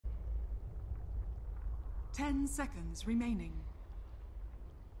10 seconds remaining.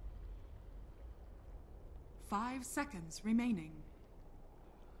 5 seconds remaining.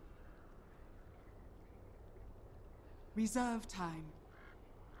 Reserve time.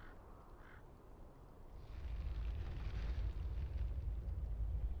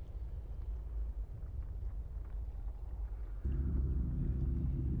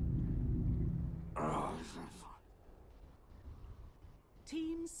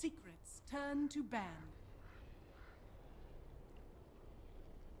 Team secrets turn to ban.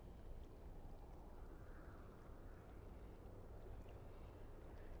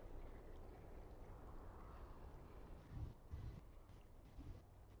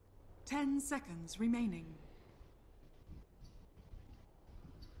 Ten seconds remaining.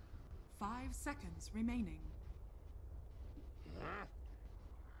 5 seconds remaining.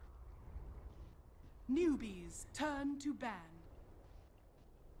 Newbies turn to ban.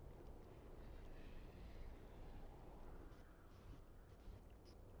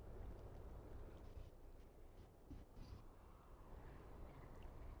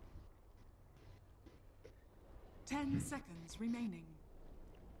 Ten seconds remaining.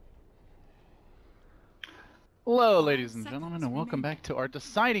 Hello, ladies and gentlemen, and welcome back to our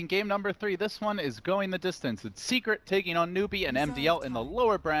deciding game number 3. This one is going the distance. It's Secret taking on Newbee and MDL in the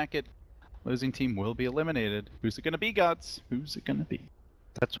lower bracket. Losing team will be eliminated. Who's it going to be, Guts? Who's it going to be?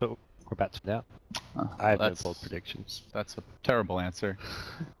 That's what we're about to find out. I have no bold predictions. That's a terrible answer.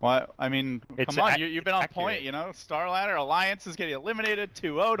 Well, I mean, come on, you've been on point, you know? Star Ladder, Alliance is getting eliminated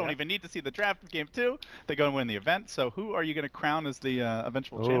 2-0. Don't even need to see the draft of Game 2. They go and win the event. So who are you going to crown as the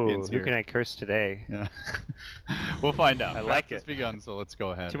eventual champions here? Who can I curse today? Yeah. We'll find out. I like it. It's begun, so let's go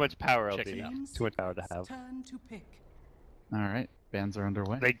ahead. Too much power, Check LD. it out. Too much power to have. Turn to pick. All right, bans are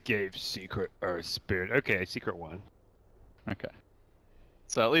underway. They gave Secret Earth Spirit. Okay, Secret won. Okay.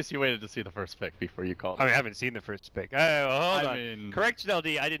 So at least you waited to see the first pick before you called. I mean, I haven't seen the first pick. Oh, hold on. Mean... Correction,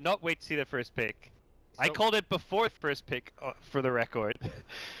 LD. I did not wait to see the first pick. So... I called it before the first pick, for the record.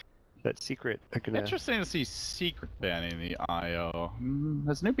 That Secret are gonna... Interesting to see Secret banning the IO.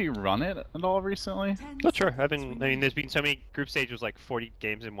 Has Newbee run it at all recently? Not sure. I mean, there's been so many group stages, like 40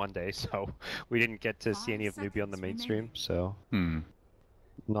 games in one day, so we didn't get to see any of Newbee on the mainstream. So,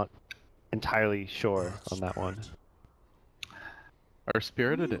 not entirely sure on that one. Our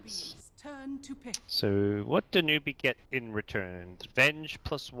spirit it is. Turn to pick. So what do Newbee get in return? Venge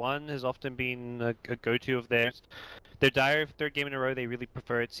 +1 has often been a go-to of theirs. Their dire third game in a row, they really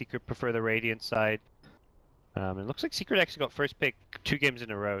prefer it. Secret prefer the Radiant side. It looks like Secret actually got first pick 2 games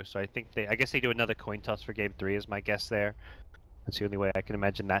in a row, so I guess they do another coin toss for game 3 is my guess there. That's the only way I can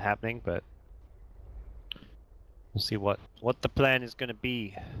imagine that happening, but we'll see what the plan is going to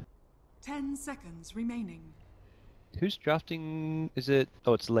be. 10 seconds remaining. Who's drafting? Is it?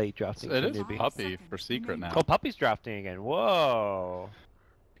 Oh, it's late drafting. It is Newbee. Puppey for Secret now. Oh, Puppey's drafting again. Whoa.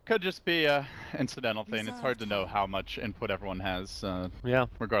 Could just be a incidental thing. It's hard to know how much input everyone has. Yeah.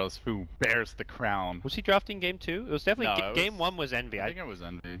 Regardless of who bears the crown. Was he drafting game 2? It was definitely game 1 was Envy. I think it was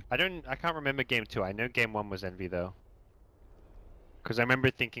Envy. I can't remember game 2. I know game 1 was Envy though. Because I remember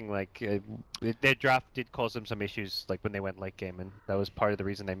thinking like their draft did cause them some issues, like when they went late game, and that was part of the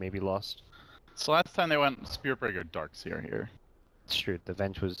reason they maybe lost. So last time they went Spearbreaker Darkseer here. It's true. The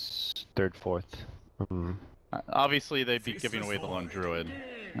Venge was 3rd, 4th. Obviously, they'd be giving away the Lone Druid,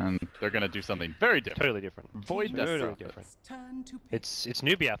 and they're gonna do something very different. Totally different. Void totally different. It's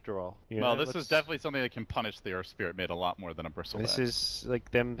Newbie after all. You know, well, this is definitely something that can punish the Earth Spirit Mid a lot more than a Bristle. This is like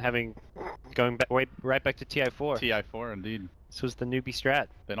them going back right back to TI4. TI4, indeed. This was the Newbie strat.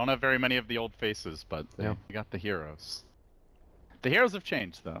 They don't have very many of the old faces, but they got the heroes. The heroes have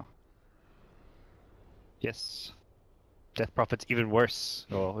changed, though. Yes. Death Prophet's even worse,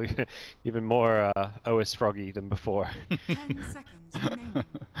 or even more OS Froggy than before. 10 seconds remaining.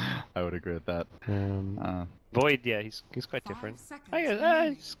 I would agree with that. Void, yeah, he's quite different.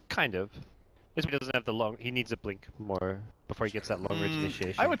 He's kind of. He doesn't have the long. He needs a blink more before he gets that long range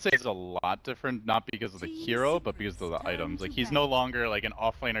initiation. I would say he's a lot different, not because of the hero, but because of the items. Like he's no longer like an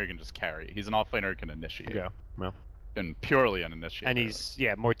offlaner who can just carry. He's an offlaner who can initiate. Yeah. Well. And purely an initiator. And he's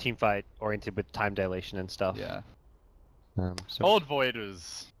more team fight oriented with time dilation and stuff. Yeah. So Old Void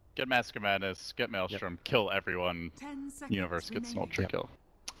was get Mask of Madness, get Maelstrom, kill everyone. Universe gets an ultra kill.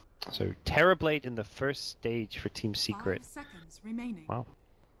 So Terrorblade in the first stage for Team Secret. 5 seconds remaining. Wow.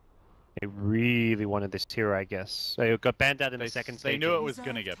 They really wanted this hero, I guess. They got banned out in the second stage. They knew it was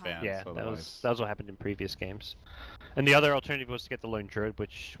gonna get banned. Yeah, so that was what happened in previous games. And the other alternative was to get the Lone Druid,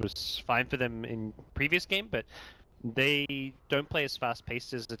 which was fine for them in previous game, but they don't play as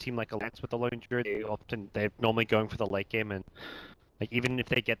fast-paced as a team like Alliance with the Lone Druid. They're normally going for the late game, and Like, even if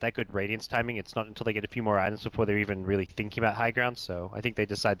they get that good Radiance timing, it's not until they get a few more items before they're even really thinking about high ground, so I think they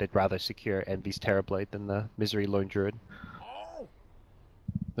decide they'd rather secure Envy's Terrorblade than the Misery Lone Druid.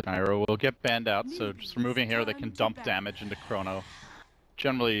 The Gyro will get banned out, so just removing here, they can dump damage into Chrono.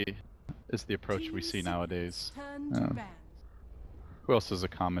 Generally is the approach we see nowadays. Who else is a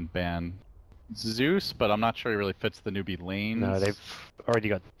common ban? Zeus, but I'm not sure he really fits the newbie lanes. No, they've already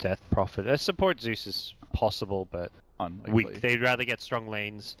got Death Prophet. Support Zeus is possible, but unlikely. they'd rather get strong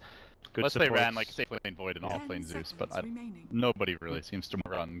lanes. Good Unless supports. they ran like Safe Lane Void and Offlane Zeus, but nobody really seems to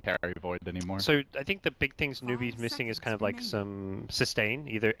run carry Void anymore. So I think the big things Newbie's missing is kind of like some sustain,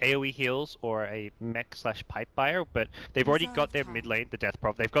 either AoE heals or a mech/pipe buyer, but they've already got their mid lane, the Death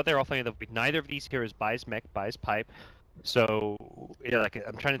Prophet. They've got their offlane. Neither of these heroes buys mech, buys pipe. So yeah, like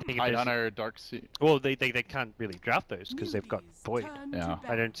I'm trying to think if Hunter, Dark Sea. Well, they can't really draft those because they've got Void. Yeah.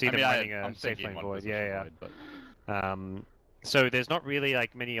 I don't see them running a Safe Lane Void. Yeah. So there's not really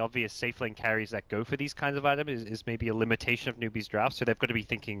like many obvious safe lane carries that go for these kinds of items. Is maybe a limitation of Newbie's draft. So they've got to be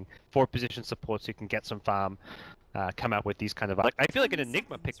thinking 4 position supports who can get some farm, come out with these kind of. Like, I feel like an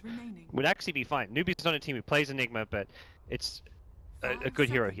Enigma pick would actually be fine. Newbie's not a team who plays Enigma, but it's a good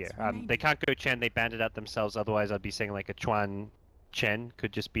hero here. They can't go Chen. They banned it out themselves. Otherwise, I'd be saying like a Chuan Chen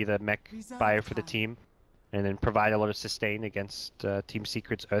could just be the mech buyer for the team, and then provide a lot of sustain against Team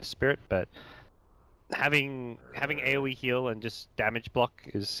Secret's Earth Spirit, but. Having AoE heal and just damage block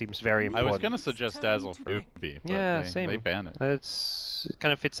seems very important. I was gonna suggest Dazzle for Newbie, but same. They ban it. It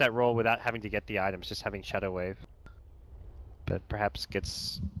kind of fits that role without having to get the items, just having Shadow Wave. But perhaps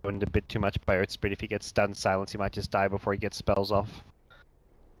gets owned a bit too much by Earth Spirit. If he gets stunned silence, he might just die before he gets spells off.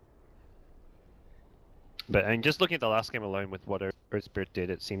 But I mean, just looking at the last game alone with what Earth Spirit did,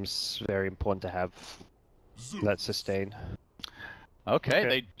 it seems very important to have that sustain. Okay,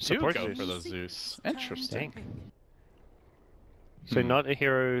 they do Support go Zeus. for the Zeus. Interesting. So not a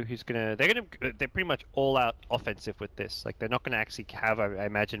hero who's they're pretty much all out offensive with this. Like they're not gonna actually have, I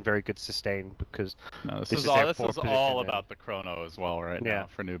imagine, very good sustain because this is all about the Chrono as well now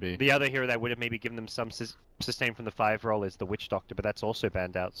for Newbie. The other hero that would have maybe given them some sustain from the 5 role is the Witch Doctor, but that's also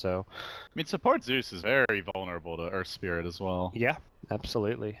banned out. So I mean, support Zeus is very vulnerable to Earth Spirit as well. Yeah,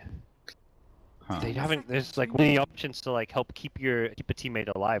 absolutely. They haven't. There's like many options to like help keep a teammate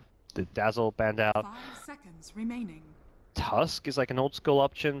alive. The Dazzle banned out. 5 seconds remaining. Tusk is like an old school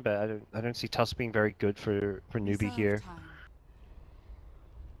option, but I don't see Tusk being very good for Newbie here.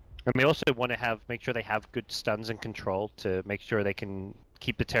 And they also want to make sure they have good stuns and control to make sure they can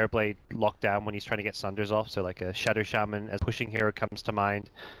keep the Terrorblade locked down when he's trying to get Sunders off. So like a Shadow Shaman as pushing hero comes to mind.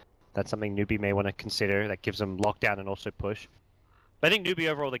 That's something Newbie may want to consider. That gives them lockdown and also push. But I think Newbie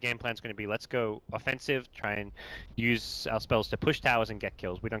overall, the game plan is going to be let's go offensive, try and use our spells to push towers and get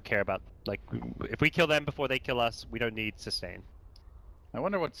kills. We don't care about, like, if we kill them before they kill us, we don't need sustain. I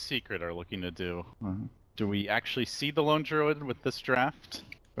wonder what Secret are looking to do. Do we actually see the Lone Druid with this draft?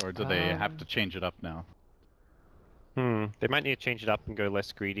 Or do they have to change it up now? They might need to change it up and go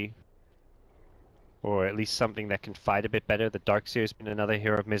less greedy. Or at least something that can fight a bit better. The Darkseer has been another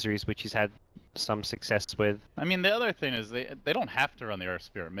hero of Miseries, which he's had some success with. I mean, the other thing is they don't have to run the Earth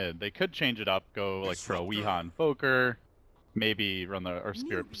Spirit mid. They could change it up, go like for a Weehan Invoker, maybe run the Earth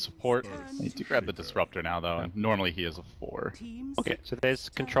Spirit support. They need to grab the Disruptor now, though, and normally he is a 4. Okay, so there's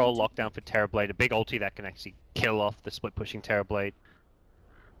control lockdown for Terrorblade, a big ulti that can actually kill off the split-pushing Terrorblade.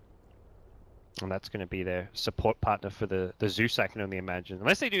 And that's going to be their support partner for the Zeus, I can only imagine.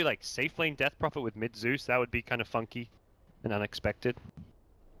 Unless they do like safe lane Death Prophet with mid Zeus, that would be kind of funky and unexpected.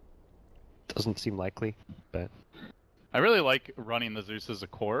 Doesn't seem likely, but... I really like running the Zeus as a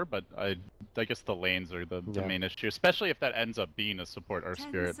core, but I guess the lanes are the main issue, especially if that ends up being a support Earth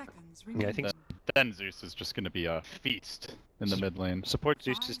Spirit. Yeah, I think then Zeus is just going to be a feast in the mid lane. Support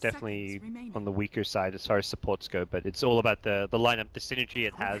Zeus is definitely on the weaker side as far as supports go, but it's all about the lineup, the synergy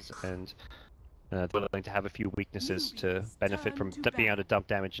it has, and they're willing to have a few weaknesses to benefit from being able to dump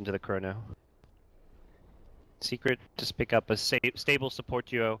damage into the Chrono. Secret, just pick up a stable support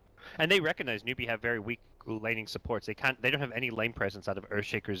duo, and they recognize Newbie have very weak laning supports. They don't have any lane presence out of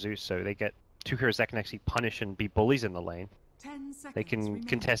Earthshaker Zeus, so they get 2 heroes that can actually punish and be bullies in the lane. They can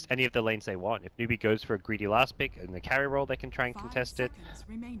contest any of the lanes they want. If Newbie goes for a greedy last pick in the carry role, they can try and contest it.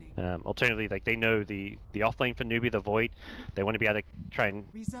 Alternatively, like they know the offlane for Newbie, the Void, they want to be able to try and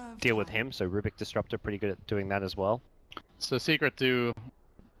deal with him. So Rubik Disruptor pretty good at doing that as well. So Secret do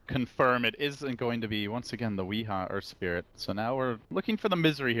confirm it isn't going to be once again the Weeha Earth Spirit. So now we're looking for the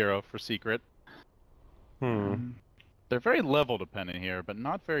Misery hero for Secret. They're very level dependent here, but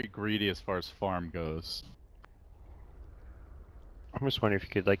not very greedy as far as farm goes. I'm just wondering if you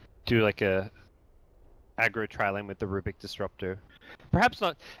could like do like a aggro tri-lane with the Rubik Disruptor. Perhaps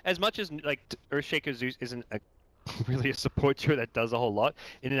not as much as like Earthshaker Zeus isn't really a support tier that does a whole lot.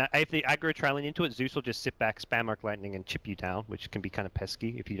 If they aggro tri-lane into it, Zeus will just sit back, spam Arc Lightning, and chip you down, which can be kind of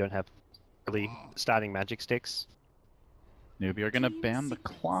pesky if you don't have really starting magic sticks. Newbee are gonna ban the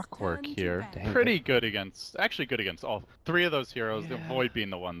Clockwork here. Dang. Pretty good against, actually good against all three of those heroes. The Yeah. Void being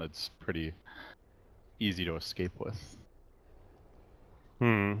the one that's pretty easy to escape with.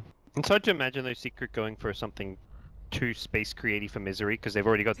 It's hard to imagine those Secret going for something too space creative for Misery because they've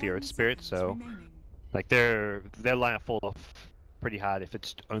already got the Earth Spirit, so like their line will fall off pretty hard if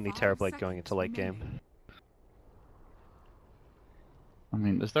it's only Terrorblade going into late game. I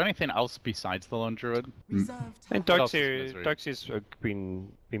mean, is there anything else besides the Lone Druid? And What else is Misery? Darkseer's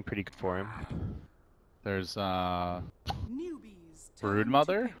been pretty good for him. There's Broodmother?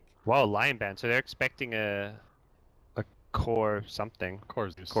 Broodmother? Wow, Lion Band. So they're expecting a core something. Core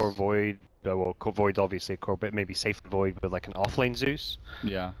Zeus. Core Void. Well, Core Void obviously core, but maybe Safe Void with like an offlane Zeus.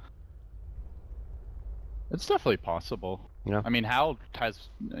 Yeah. It's definitely possible. Yeah. I mean, Hal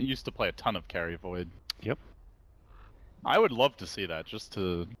used to play a ton of carry Void. Yep. I would love to see that, just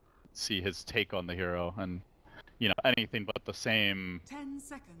to see his take on the hero, and you know, anything but the same 10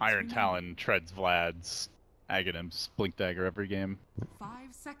 seconds Iron remaining. Talon treads Vlad's Aghanim's Blink Dagger every game. 5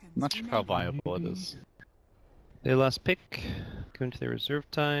 seconds I'm not sure how remaining. viable it is. Their last pick, going to their reserve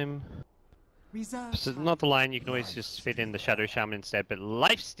time. Reserve So time. not the line, you can always just fit in the Shadow Shaman instead, but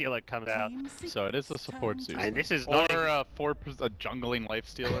Lifestealer comes out. Team So it is a Secret's support turn Zeus. to And this is Or not a jungling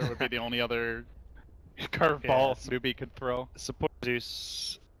Lifestealer would be the only other curveball Newbee could throw. support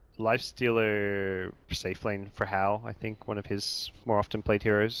Zeus, Lifestealer, safe lane for Hal, I think one of his more often played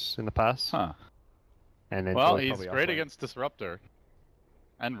heroes in the past. Huh. And then Well, Void he's probably great offlane. against Disruptor.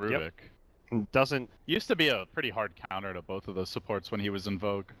 And Rubik. Doesn't Used to be a pretty hard counter to both of those supports when he was in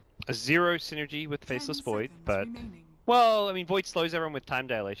vogue. a zero synergy with 10 Faceless Void, seconds but remaining. well, I mean Void slows everyone with time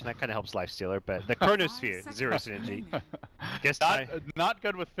dilation. That kind of helps Lifestealer, but the 5 Chronosphere zero seconds synergy. remaining. Guess Not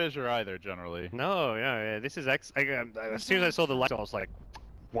good with Fissure either, generally. No, yeah, this is as soon as I saw the light, I was like,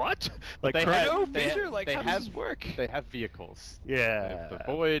 what? Like They Chrono have- they Fissure? have- Like they how have- does this work? They have vehicles. They Yeah. have the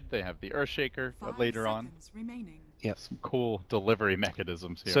Void, they have the Earthshaker 5 later on. seconds remaining. Some cool delivery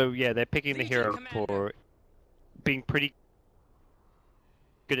mechanisms here. So yeah, they're picking the Legion hero Commander. for being pretty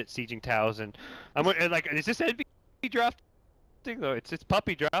good at sieging towers, and I'm like, is this NB drafting though? It's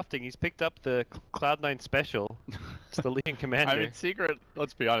Puppey drafting. He's picked up the Cloud9 special. It's the Legion Commander. I mean, Secret,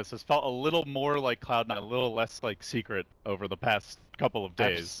 let's be honest, has felt a little more like Cloud9, a little less like Secret over the past couple of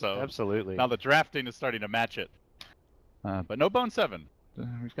days. So Absolutely. now the drafting is starting to match it. But no Bone 7.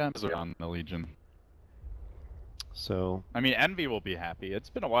 We've got Misery on the Legion. So I mean, Envy will be happy. It's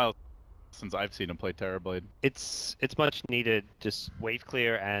been a while since I've seen him play Terrorblade. it's much needed, just wave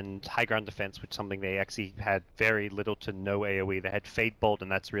clear and high ground defense, which is something they actually had very little to no AoE. They had Fade Bolt, and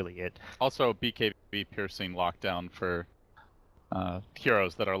that's really it. Also, BKB Piercing lockdown for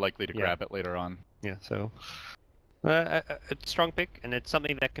heroes that are likely to Yeah. grab it later on. Yeah, so a strong pick, and it's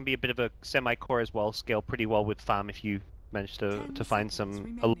something that can be a bit of a semi-core as well. Scale pretty well with farm if you manage 10 to find seconds some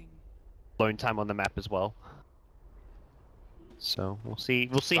remaining. alone time on the map as well. So we'll see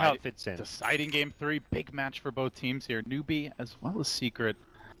how it fits in. Deciding game 3, big match for both teams here. Newbee as well as Secret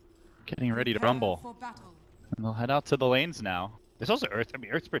getting ready to Prepare rumble. for battle. And they'll head out to the lanes now. There's also Earth. I mean,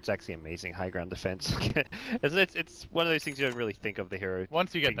 Earth Spirit's actually amazing high ground defense. it's one of those things you don't really think of the hero.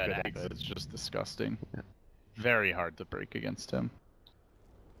 Once you get being that good at, axe, but- it's just disgusting. Yeah. Very hard to break against him.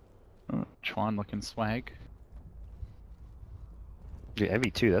 Oh, Chuan looking swag. Yeah,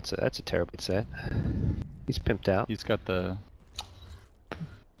 MV2. That's a terrible set. He's pimped out. He's got the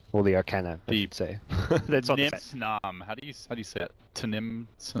Well, the Arcana, I The should say. That's on the set. Nimsnam. How do you say it? Tanim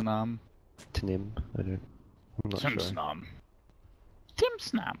Sanam? Tanim. I'm not sure. Timsnam.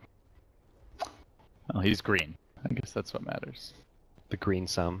 Timsnam. Oh, he's green. I guess that's what matters. The green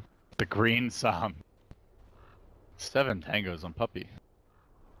sum. The green Sam. 7 tangos on Puppey.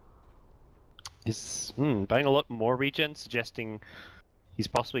 He's buying a lot more regen, suggesting he's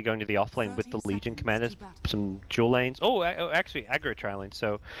possibly going to the offlane with the 30 Legion seconds commanders, to battle. some dual lanes. Oh, actually, aggro tri-lane.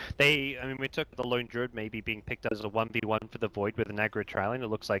 So we took the Lone Druid maybe being picked up as a 1v1 for the Void with an aggro tri-lane. It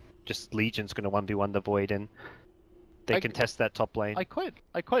looks like just Legion's going to 1v1 the Void, and they I- contest that top lane.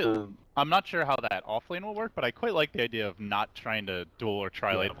 I'm not sure how that offlane will work, but I quite like the idea of not trying to dual or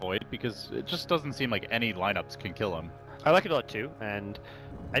tri-lane Void, because it just doesn't seem like any lineups can kill him. I like it a lot too, and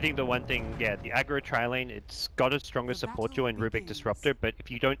I think the one thing, the aggro tri-lane, it's got a stronger The support battle duo in Rubik begins. Disruptor, but if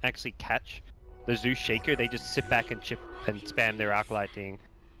you don't actually catch the Zeus Shaker, they just sit back and chip and spam their Arc Lightning,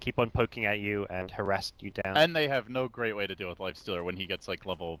 keep on poking at you and harass you down. And they have no great way to deal with Lifestealer when he gets like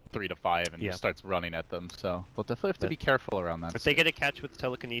level 3 to 5 and Yeah. starts running at them. So they'll definitely have to be careful around that. If they get a catch with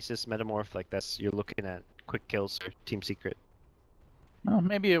telekinesis, metamorph, like that's you're looking at quick kills for Team Secret. Well,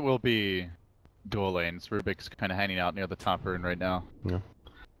 maybe it will be dual lanes. Rubik's kind of hanging out near the top rune right now. Yeah.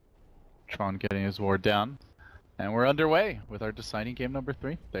 Tron getting his ward down. And we're underway with our deciding game number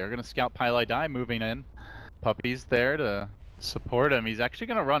 3. They are going to scout Pylai Die moving in. Puppey's there to support him. He's actually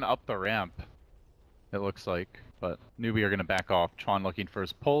going to run up the ramp, it looks like. But Newbee are going to back off. Tron looking for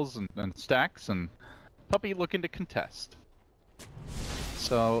his pulls and stacks, and Puppey looking to contest.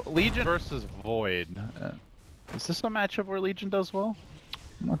 So, Legion versus Void. Is this a matchup where Legion does well?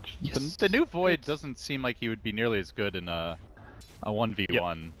 Yes. The new Void doesn't seem like he would be nearly as good in a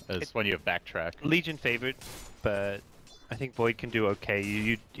 1v1 as when you have backtrack. Legion favored, but I think Void can do okay.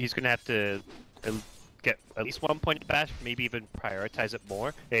 He's going to have to get at least 1 point bash, maybe even prioritize it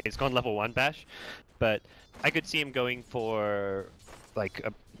more. He's gone level 1 bash, but I could see him going for like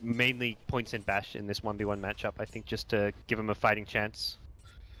mainly points in bash in this 1v1 matchup, I think, just to give him a fighting chance.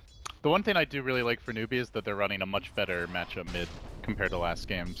 The one thing I do really like for Newbee is that they're running a much better matchup mid compared to last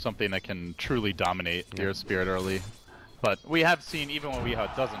game. Something that can truly dominate Hero Spirit early. But we have seen, even when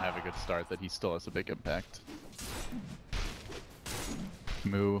Weehaw doesn't have a good start, that he still has a big impact.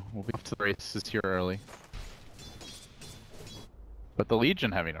 Moo will be off to the races here early. But the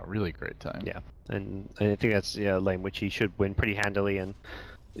Legion having a really great time. Yeah, and I think that's a lane which he should win pretty handily. And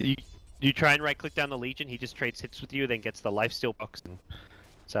you try and right-click down the Legion, he just trades hits with you, then gets the lifesteal box, and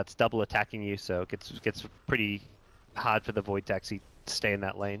so that's double attacking you. So it gets pretty hard for the Void to actually stay in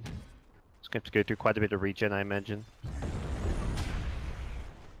that lane. It's going to have to go through quite a bit of regen, I imagine.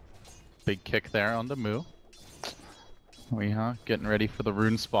 Big kick there on the Moo. Weehaw getting ready for the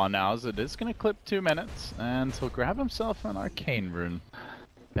rune spawn now, as it is going to clip 2 minutes, and he'll grab himself an arcane rune.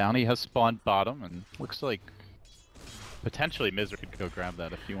 Bounty has spawned bottom, and looks like potentially Misery could go grab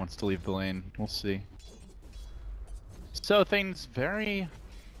that if he wants to leave the lane. We'll see. So things very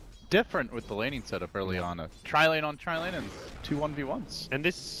different with the laning setup early on. A tri-lane on tri-lane and 2 1v1s. And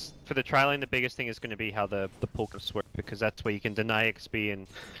this, for the tri-lane, the biggest thing is going to be how the pull camps work, because that's where you can deny XP and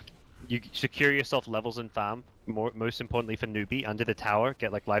you secure yourself levels and farm. Most importantly for Newbee, under the tower,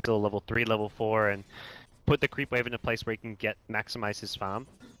 get like life till level 3, level 4, and put the creep wave in a place where he can maximize his farm.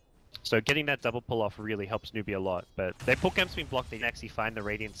 So getting that double pull off really helps Newbee a lot. But their pull camp's been blocked. They didn't actually find the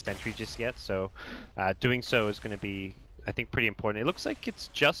Radiant Sentry just yet, so doing so is going to be, I think, pretty important. It looks like it's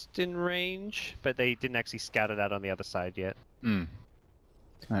just in range, but they didn't actually scout it out on the other side yet.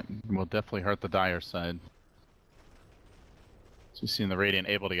 That will definitely hurt the Dire side. So we've seen the Radiant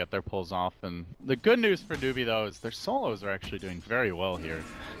able to get their pulls off, and the good news for Newbee though is their solos are actually doing very well here.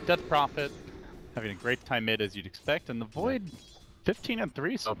 Death Prophet having a great time mid as you'd expect, and the Void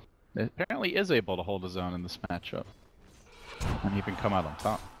 15-3, so it apparently is able to hold his own in this matchup and even come out on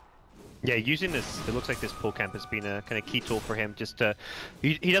top. Yeah, using this, it looks like this pull camp has been a kind of key tool for him. Just to,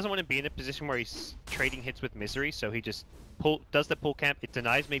 he doesn't want to be in a position where he's trading hits with Misery, so he just does the pull camp. It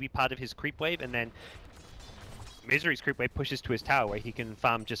denies maybe part of his creep wave, and then Misery's creep wave pushes to his tower where he can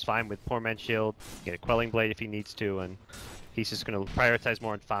farm just fine with Poor Man's Shield, get a Quelling Blade if he needs to, and he's just going to prioritize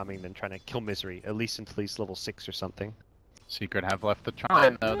more on farming than trying to kill Misery, at least until he's level 6 or something. Secret have left the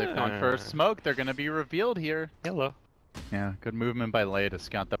Tron, though. They've gone for a smoke. They're going to be revealed here. Hello. Yeah, good movement by Lei to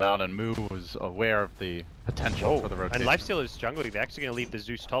scout them out, and Moo was aware of the potential for the rotation. And Lifestealer's jungling. They're actually going to leave the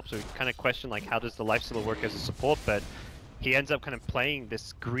Zeus top, so we kind of question like how does the Lifestealer work as a support, but he ends up kind of playing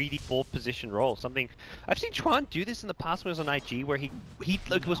this greedy 4th position role. Something I've seen Tron do this in the past when he was on IG, where he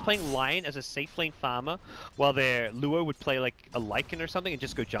like, was playing Lion as a safe lane farmer, while their Luo would play like a Lycan or something and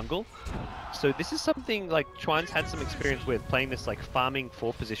just go jungle. So this is something like Tron's had some experience with, playing this like farming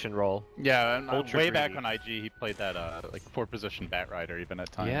 4th position role. Yeah, and way greedy. back on IG, he played that like 4th position Bat Rider even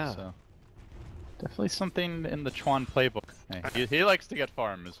at times. Yeah. So. Definitely something in the Chuan playbook. Hey, he likes to get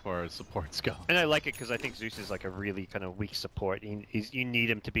farm as far as supports go. And I like it because I think Zeus is like a really kind of weak support. You need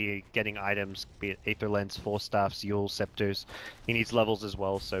him to be getting items, be it Aether Lens, Force Staffs, Yule, Scepters. He needs levels as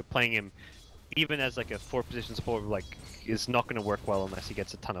well, so playing him even as like a 4th position support like is not going to work well unless he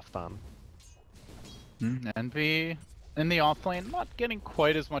gets a ton of farm. Envy in the offlane, not getting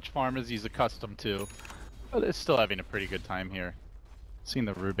quite as much farm as he's accustomed to, but is still having a pretty good time here. Seeing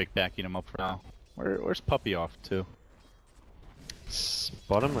the Rubik backing him up for now. Where's Puppey off to?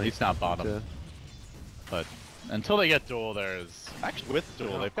 Bottom? He's not bottom. But until they get duel, there's actually with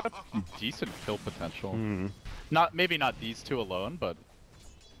duel they've got a decent kill potential. Maybe not these two alone, but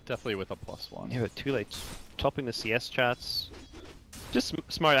definitely with a +1. Yeah, but too late. Topping the CS chats. Just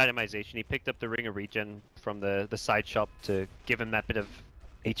smart itemization. He picked up the Ring of Regen from the side shop to give him that bit of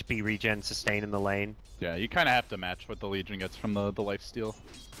HP regen sustain in the lane. Yeah, you kind of have to match what the Legion gets from the lifesteal.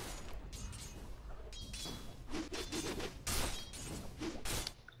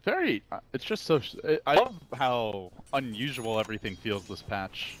 Very, it's just so. I love how unusual everything feels this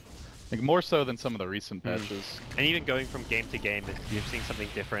patch. Like more so than some of the recent patches. And even going from game to game, you're seeing something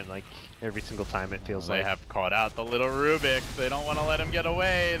different. Like every single time, it feels like they have caught out the little Rubik. They don't want to let him get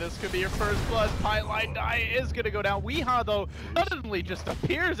away. This could be your first blood. Pipeline die is gonna go down. Weeha though suddenly just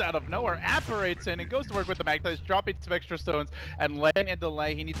appears out of nowhere, apparates in, and goes to work with the Magpies, dropping some extra stones and letting it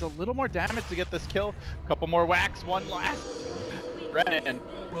delay. He needs a little more damage to get this kill. A couple more whacks, one last. Renan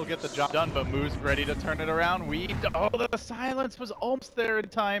will get the job done, but Moo's ready to turn it around. Oh, the silence was almost there in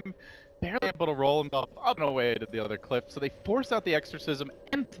time. Barely able to roll himself up and away to the other cliff, so they force out the exorcism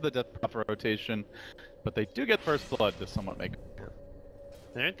into the death buff rotation, but they do get first blood to somewhat make it.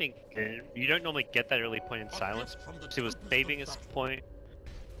 I don't think you don't normally get that early point in silence. He was saving his point,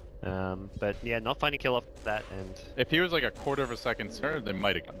 but yeah, not finding kill off that end. If he was like a quarter of a second sooner, they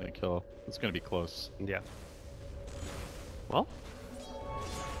might have gotten a kill. It's gonna be close. Yeah. Well.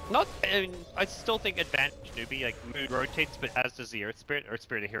 I still think advantage Newbie, like Mood rotates, but as does the Earth Spirit. Earth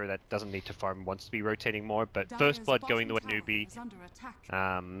Spirit, a hero that doesn't need to farm, wants to be rotating more, but first blood going the way Newbie,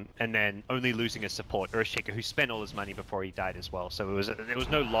 and then only losing a support, Earthshaker, who spent all his money before he died as well, so it was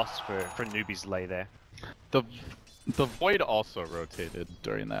no loss for Newbie's lay there. The Void also rotated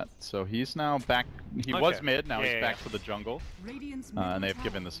during that, so he's now back. He was mid, now he's back to the jungle, and they've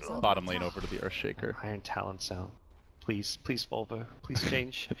given this bottom lane over to the Earthshaker. Iron Talon sound. Please, Volvo, please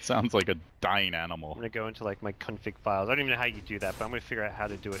change. It sounds like a dying animal. I'm gonna go into like my config files. I don't even know how you do that, but I'm gonna figure out how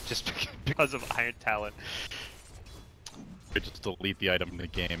to do it just because of Iron Talon. You just delete the item in the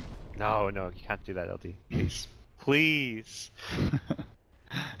game. No, you can't do that, LD. Please, please.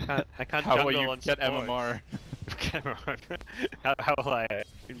 I can't how jungle will you on get support. MMR? how will I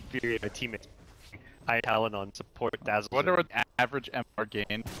infuriate my teammates? Iron Talon on support dazzle. I wonder what the average MMR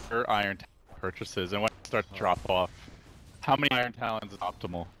gain per Iron Talon purchases and when it starts to drop off. How many Iron Talons is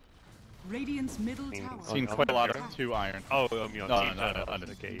optimal? Radiant's middle tower. I've seen quite a lot of 2 iron. Oh, no.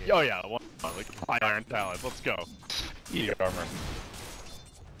 Okay, yeah. Oh yeah, like 5 Iron Talons. Let's go. Eat armor.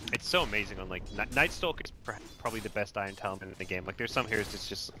 It's so amazing on like Night Stalker is probably the best Iron Talon in the game. Like there's some heroes that's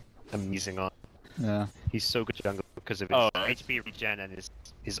just amazing on. Yeah. He's so good jungle because of his HP regen and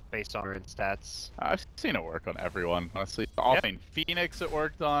his base armor and stats. I've seen it work on everyone, honestly. Offlane Phoenix it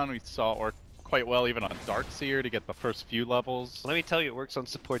worked on. We saw it work quite well even on Darkseer to get the first few levels. Let me tell you, it works on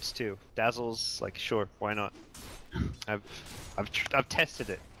supports too. Dazzle's like, sure, why not? I've tested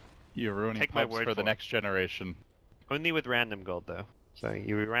it. You're ruining pubs for the next generation. Only with random gold though. So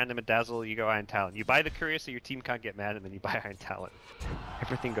you random a Dazzle, you go Iron Talon. You buy the Courier so your team can't get mad, and then you buy Iron Talon.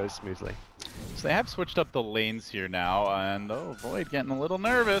 Everything goes smoothly. So they have switched up the lanes here now, and oh, Void getting a little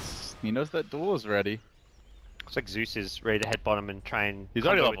nervous. He knows that duel is ready. Looks like Zeus is ready to head bottom and try and. He's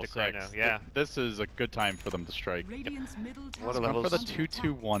already level 6. Chrono. Yeah. This is a good time for them to strike. What a level for the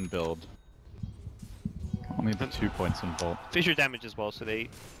 2-2-1 build. Only the 2 points in Bolt. Fissure damage as well, so they.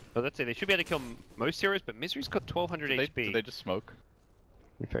 Well, let's say they should be able to kill most heroes, but Misery's got 1200 HP. Did they just smoke?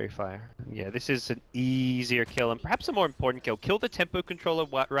 Fairy Fire. Yeah, this is an easier kill, and perhaps a more important kill. Kill the tempo controller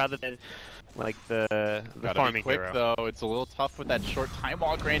rather than like the farming quick, hero. Though it's a little tough with that short time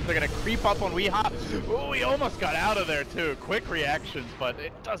walk range. They're gonna creep up on Weeha. Oh, he almost got out of there too. Quick reactions, but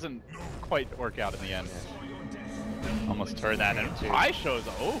it doesn't quite work out in the end. Almost turned that into pie shows.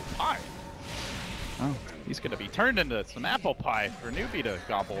 Oh, pie. Oh, he's gonna be turned into some apple pie for Newbee to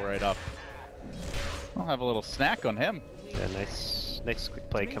gobble right up. I'll have a little snack on him. Yeah, nice quick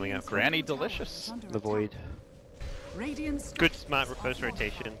play coming out. Granny Delicious. The Void. Good smart reverse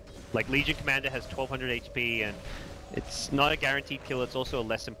rotation. Like Legion Commander has 1200 HP and it's not a guaranteed kill, it's also a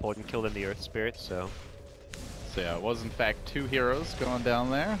less important kill than the Earth Spirit, so... So yeah, it was in fact 2 heroes going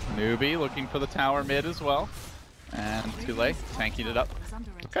down there. Newbee looking for the tower mid as well. And Tule tanking it up.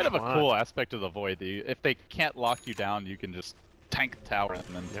 Kind of a cool aspect of the Void. If they can't lock you down, you can just tank the tower and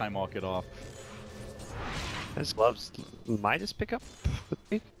then time walk it off. His gloves Midas pick up?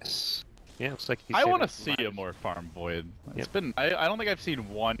 Yeah, looks like he's I want to see a more farm Void. It's been I don't think I've seen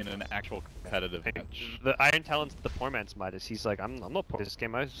one in an actual competitive match. The Iron Talon's the poor man's Midas. He's like, I'm not poor this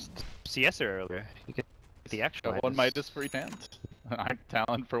game. I was CS earlier. You get the actual Midas. One Midas for each hand. An Iron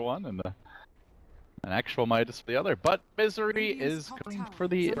Talon for one and an actual Midas for the other. But Misery is going for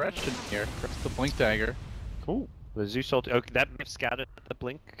the aggression here. Press the Blink Dagger. Cool. The Zeus ulti. Okay, that scattered the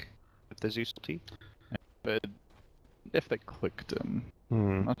Blink with the Zeus ulti. But if they clicked him,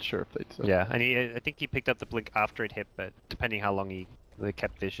 not sure if they did. Yeah, and I think he picked up the blink after it hit, but depending how long they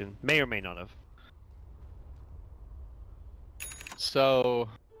kept vision, may or may not have. So,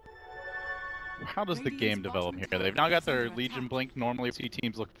 how does the game develop here? They've now got their Legion Blink. Normally, we see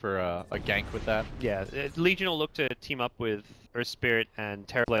teams look for a gank with that. Yeah, Legion will look to team up with Earth Spirit and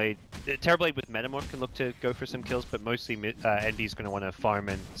Terrorblade. Terrorblade with Metamorph can look to go for some kills, but mostly NB's going to want to farm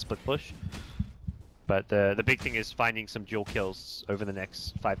and split push. But the big thing is finding some dual kills over the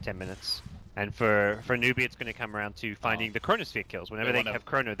next 5-10 minutes. And for Newbee, it's going to come around to finding the Chronosphere kills. Whenever they have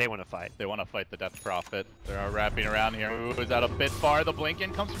Chrono, they want to fight. They want to fight the Death Prophet. They're wrapping around here. Moo is out a bit far. The blink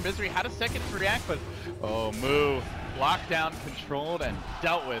in comes from Misery. Had a second to react, but oh, Moo locked down, controlled, and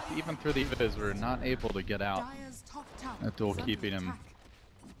dealt with. Even through the Viz, we're not able to get out. That duel keeping him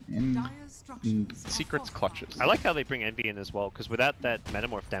in Secret's clutches. I like how they bring Envy in as well, because without that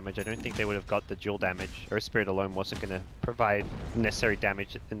Metamorph damage, I don't think they would have got the dual damage. Earth Spirit alone wasn't going to provide necessary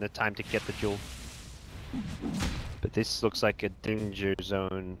damage in the time to get the duel. But this looks like a danger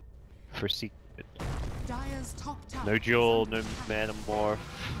zone for Secret. No duel, no Metamorph.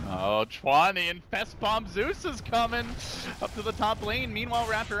 Oh, Chwani and Fest Bomb Zeus is coming up to the top lane. Meanwhile,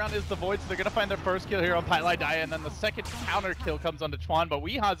 wrapped around is the Void, so they're going to find their first kill here on Pylai Daya, and then the second counter kill comes onto Chwan, but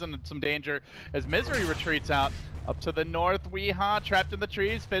Weeha's in some danger as Misery retreats out. Up to the north, Weeha trapped in the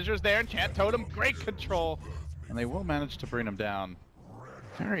trees, Fissure's there, and Chant Totem, great control. And they will manage to bring him down.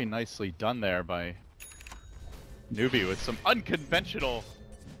 Very nicely done there by Newbee with some unconventional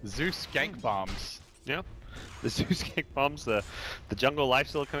Zeus gank bombs. Yeah, the Zeus gank bombs, the jungle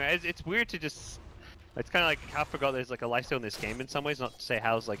lifesteal coming out. It's weird to just... It's kind of like, I forgot there's like a lifesteal in this game in some ways, not to say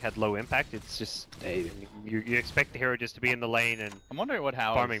how's like had low impact. It's just, you expect the hero just to be in the lane and I'm wondering what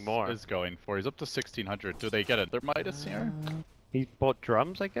House farming more. Is going for. He's up to 1600. Do they get it? Their Midas here? He bought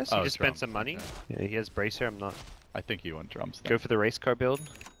drums, I guess. He just spent drums, some money. okay. Yeah, he has Bracer. I'm not... I think he won drums. Go for the race car build.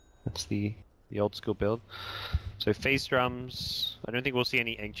 That's the old school build. So phase drums. I don't think we'll see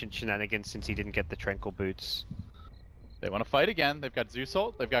any ancient shenanigans since he didn't get the Tranquil boots. They want to fight again. They've got Zeus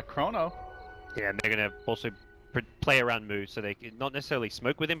ult. They've got Chrono. Yeah, and they're gonna also play around Moo, so they can not necessarily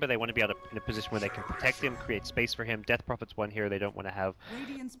smoke with him, but they want to be able to, in a position where they can protect him, create space for him. Death Prophet's one hero they don't want to have.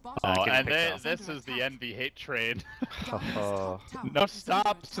 And this is the Envy hate train. Oh. No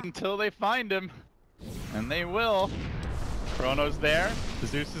stops until they find him, and they will. Chrono's there.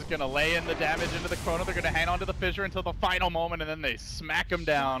 Zeus is gonna lay in the damage into the Chrono. They're gonna hang on to the Fissure until the final moment, and then they smack him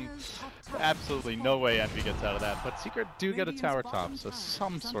down. Absolutely no way Envy gets out of that. But Secret do get a tower top, so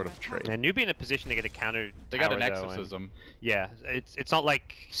some sort of trade. And Newbee in a position to get a counter. They got an exorcism. Yeah, it's not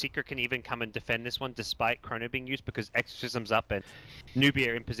like Secret can even come and defend this one despite Chrono being used, because exorcism's up and Newbee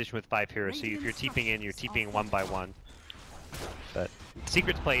are in position with 5 heroes. So if you're TPing in, you're TPing one by one. But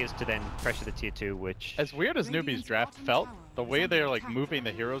Secret's play is to then pressure the tier 2, which... As weird as Newbee's draft felt, the way they're like moving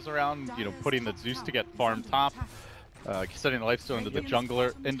the heroes around, you know, putting the Zeus to get farm top, setting the lifesteal into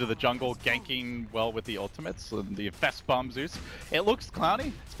the jungle, ganking well with the ultimates, and the Fest Bomb Zeus. It looks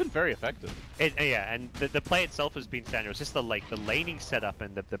clowny. It's been very effective. Yeah, and the play itself has been standard. It's just the laning setup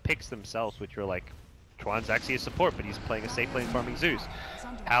and the picks themselves, which are like, Chuan's actually a support, but he's playing a safe lane farming Zeus.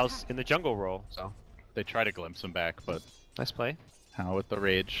 House in the jungle role, so... They try to glimpse him back, but... Nice play. How with the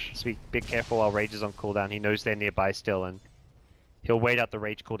Rage. So be careful while Rage is on cooldown. He knows they're nearby still, and he'll wait out the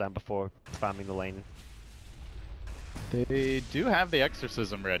Rage cooldown before farming the lane. They do have the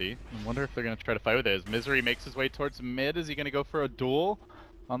Exorcism ready. I wonder if they're going to try to fight with it. As Misery makes his way towards mid, is he going to go for a duel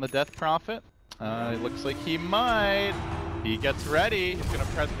on the Death Prophet? It looks like he might. He gets ready. He's going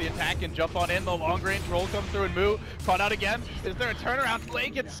to press the attack and jump on in. The long range roll comes through and Moo caught out again. Is there a turnaround?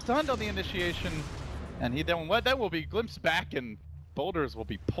 Blade gets stunned on the initiation. And he then will be glimpsed back and boulders will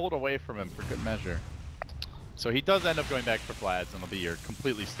be pulled away from him for good measure. So he does end up going back for Vlads, and it'll be your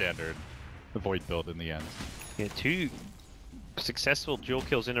completely standard Void build in the end. Yeah, 2 successful dual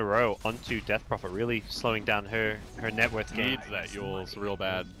kills in a row onto Death Prophet, really slowing down her net worth gain. Needs that Yule's real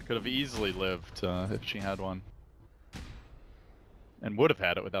bad. Could have easily lived if she had one. And would have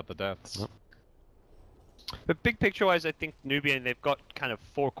had it without the deaths. Yep. But big picture-wise, I think Newbee, they've got kind of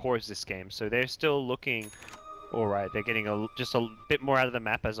 4 cores this game, so they're still looking alright. They're getting just a bit more out of the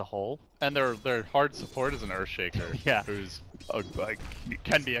map as a whole. And their hard support is an Earthshaker, yeah, who's like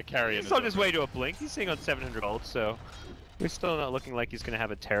can be a carry. He's on his way to a blink. He's sitting on 700 gold, so we're still not looking like he's going to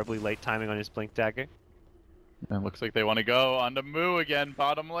have a terribly late timing on his blink dagger. And it looks like they want to go on to Moo again,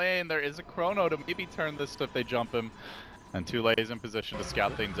 bottom lane. There is a Chrono to maybe turn this if they jump him, and Tule's in position to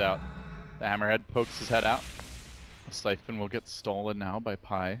scout things out. The Hammerhead pokes his head out. The Siphon will get stolen now by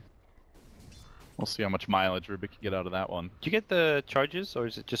Pi. We'll see how much mileage Ruby can get out of that one. Do you get the charges, or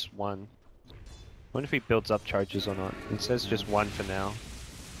is it just 1? I wonder if he builds up charges or not. It says just 1 for now.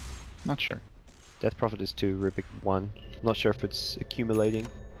 Not sure. Death Prophet is 2, Rubik 1. Not sure if it's accumulating.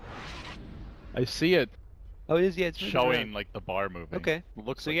 I see it Oh, it is. Yeah, it's showing like the bar moving. Okay.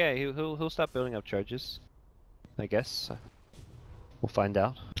 Looks So like yeah, he'll start building up charges. I guess. We'll find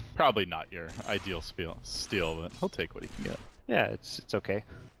out. probably not your ideal steal, but he'll take what he can get. Yeah, it's okay.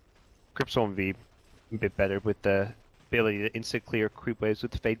 Cryptstorm V a bit better with the ability to instant clear creep waves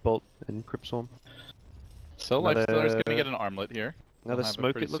with Fade Bolt and Cryptstorm. So Lifestealer's gonna get an armlet here. Another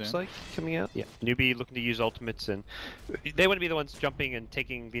smoke it looks like coming out. Yeah, Newbee looking to use ultimates, and they want to be the ones jumping and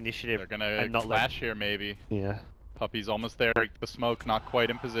taking the initiative. They're gonna and not flash here maybe. Yeah. Puppey's almost there. The smoke not quite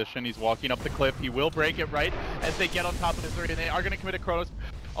in position. He's walking up the cliff. He will break it right as they get on top of the three, and they are gonna commit a Chronos.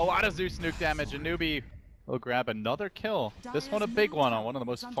 A lot of Zeus nuke damage, and Newbee will grab another kill. This one a big one on one of the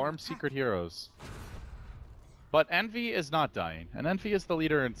most farmed secret heroes. But Envy is not dying, and Envy is the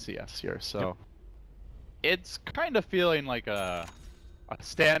leader in CS here, so it's kind of feeling like a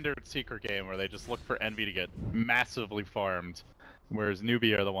standard secret game where they just look for Envy to get massively farmed, whereas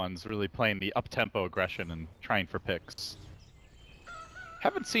Newbee are the ones really playing the up-tempo aggression and trying for picks.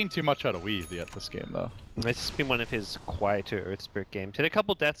 Haven't seen too much out of Weave yet this game, though. It's been one of his quieter Earth Spirit games. Had a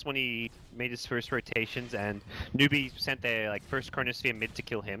couple deaths when he made his first rotations, and Newbee sent their like first Chronosphere mid to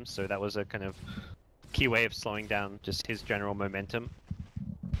kill him, so that was a kind of key way of slowing down just his general momentum.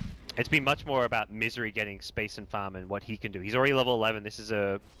 It's been much more about Misery getting space and farm and what he can do. He's already level 11. This is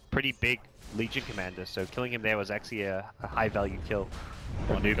a pretty big Legion commander, so killing him there was actually a high value kill.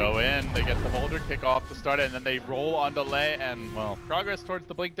 When they go in, they get the Boulder kick off to start it, and then they roll on delay, and well, progress towards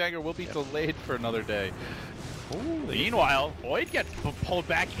the Blink Dagger will be delayed for another day. Ooh, meanwhile, Void gets pulled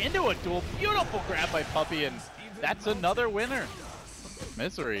back into a duel. Beautiful grab by Puppey, and that's another winner.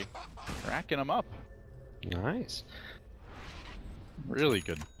 Misery, racking him up. Nice. Really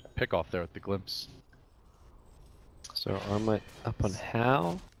good pick off there with the glimpse. So Armlet up on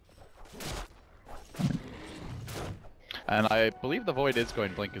Hal. And I believe the Void is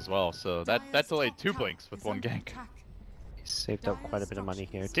going Blink as well, so that delayed 2 Blinks with 1 gank. He saved up quite a bit of money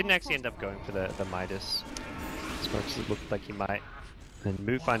here. Didn't actually end up going for the Midas. As much as it looked like he might. And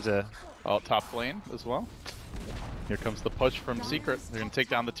Moo finds a... Oh, top lane as well. Here comes the push from Secret. They're going to take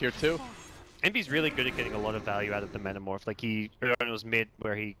down the tier 2. Envy's really good at getting a lot of value out of the Metamorph. Like he was mid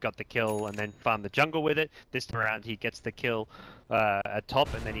where he got the kill and then farmed the jungle with it. This time around he gets the kill at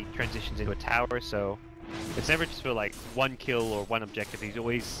top and then he transitions into a tower. So it's never just for like one kill or one objective. He's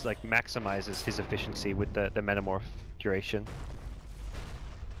always like maximizes his efficiency with the Metamorph duration.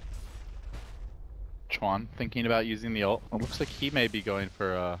 Chuan thinking about using the ult. It looks like he may be going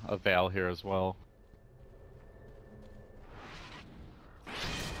for a Veil here as well.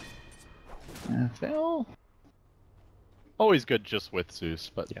 Veil, always good just with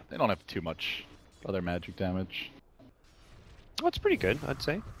Zeus, but yeah, they don't have too much other magic damage. Oh, it's pretty good, I'd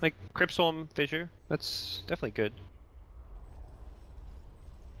say. Like Cryptstorm Fissure, that's definitely good.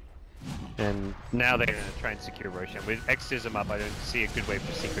 And now they're going to try and secure Roshan. With Exorcism up, I don't see a good way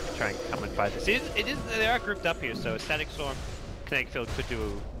for Secret to try and come and fight this. They are grouped up here, so a Static Storm Kinetic Field could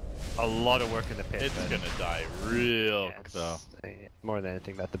do a lot of work in the pit. It's going to die real though. More than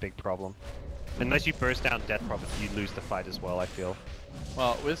anything, that's the big problem. Unless you burst down Death Prophet, you lose the fight as well, I feel.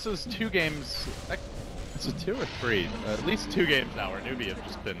 Well, this is 2 games, it's a 2 or 3, at least 2 games now where Newbee have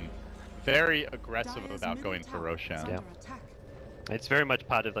just been very aggressive about going for Roshan. Yeah. It's very much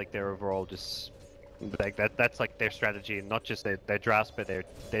part of like their overall just like that's like their strategy, and not just their drafts, but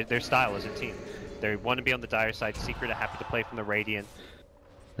their style as a team. They want to be on the dire side. Secret are happy to play from the Radiant.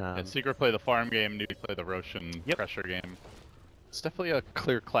 And Secret play the farm game, Newbee play the Roshan pressure game. It's definitely a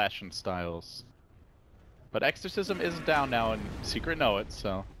clear clash in styles. But Exorcism is down now, and Secret know it,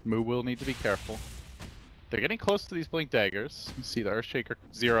 so Moo will need to be careful. They're getting close to these Blink Daggers. You see the Earthshaker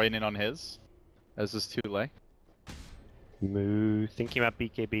zeroing in on his, as is Tule. Moo thinking about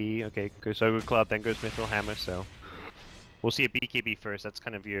BKB. Okay, goes Ogre Club, then goes Mithril Hammer, so we'll see a BKB first. That's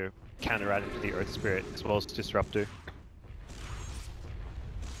kind of your counter item to the Earth Spirit, as well as Disruptor.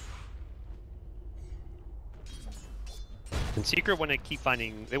 And Secret want to keep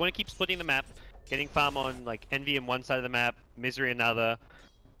finding, they want to keep splitting the map, getting farm on like Envy on one side of the map, Misery another,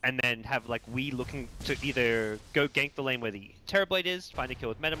 and then have like we looking to either go gank the lane where the Terrorblade is, find a kill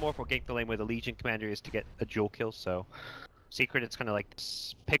with Metamorph, or gank the lane where the Legion Commander is to get a dual kill. So Secret, it's kind of like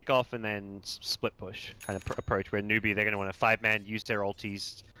pick off and then split push kind of approach, where Newbee, they're going to want to 5-man, use their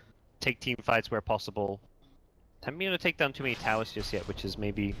ultis, take team fights where possible. Haven't been able to take down too many towers just yet, which is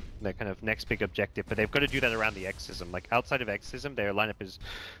maybe their kind of next big objective, but they've got to do that around the Exorcism. Like outside of Exorcism, their lineup is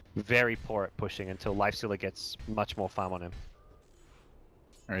very poor at pushing until Lifestealer gets much more farm on him.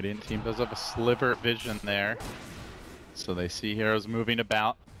 Radiant team does have a sliver vision there. So they see heroes moving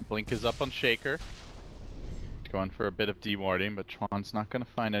about. Blink is up on Shaker. Going for a bit of dewarding, but Chuan's not going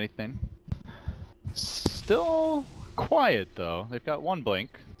to find anything. Still quiet though. They've got one blink.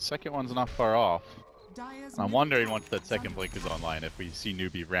 Second one's not far off. I'm wondering once that second blink is online if we see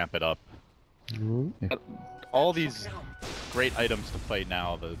Newbee ramp it up. All these great items to play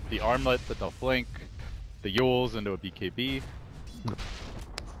now. The armlet that they'll blink, the Yules into a BKB.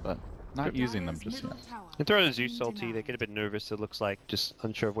 But not using them just yet. And throw in a Zeus ulti, they get a bit nervous, it looks like, just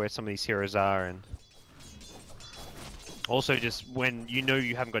unsure of where some of these heroes are, and also just when you know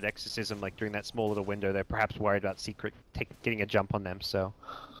you haven't got Exorcism, like during that small little window, they're perhaps worried about Secret getting a jump on them, so...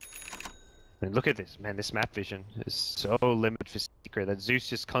 I mean, look at this, man, this map vision is so limited for Secret, that Zeus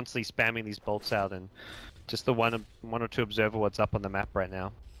just constantly spamming these bolts out, and just the one or two observer what's up on the map right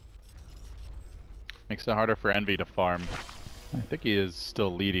now. Makes it harder for Envy to farm. I think he is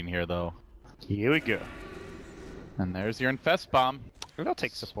still leading here though. Here we go. And there's your Infest Bomb. They'll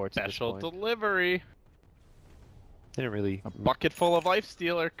take support. Special delivery. Didn't really... A bucket full of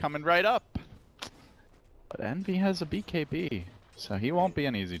Lifestealer coming right up. But Envy has a BKB, so he won't be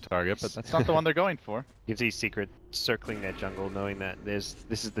an easy target, but that's not the one they're going for. You can see Secret circling their jungle, knowing that this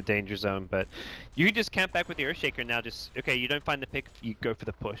is the danger zone, but you can just camp back with the Earthshaker now, just, okay, you don't find the pick, you go for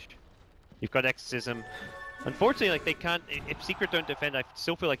the push. You've got Exorcism. Unfortunately, like, they can't, if Secret don't defend, I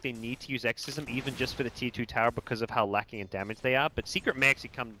still feel like they need to use Exorcism even just for the tier 2 tower because of how lacking in damage they are, but Secret may actually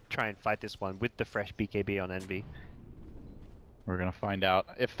come try and fight this one with the fresh BKB on Envy. We're gonna find out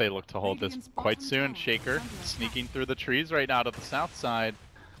if they look to hold this quite soon. Shaker sneaking through the trees right now to the south side,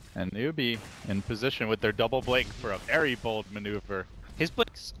 and Newbee in position with their double blink for a very bold maneuver. His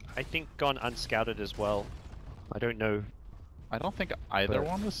blink's, I think, gone unscouted as well. I don't know. I don't think either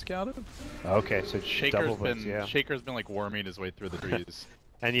one was scouted. Okay, so Shaker's been like worming his way through the trees.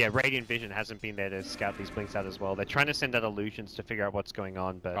 And yeah, Radiant Vision hasn't been there to scout these blinks out as well. They're trying to send out illusions to figure out what's going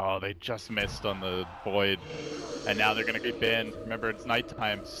on, but... Oh, they just missed on the Void. And now they're gonna creep in. Remember, it's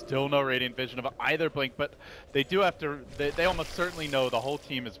nighttime. Still no Radiant Vision of either blink, but they do have to... They almost certainly know the whole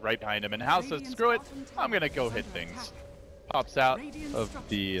team is right behind him. And Hal says, screw it, I'm gonna go hit things. Pops out of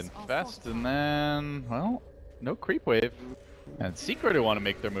the Infest, and then... Well, no creep wave. And Secret who want to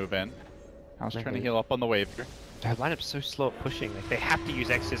make their move in. Hal's trying to heal up on the wave here. Their lineup's so slow at pushing, like they have to use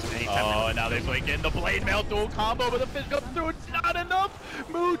Exorcism anytime. Oh, and now they blink in the Blade Mail dual combo, but the fish comes through, it's not enough!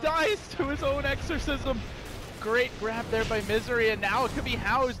 Moo dies to his own Exorcism. Great grab there by Misery, and now it could be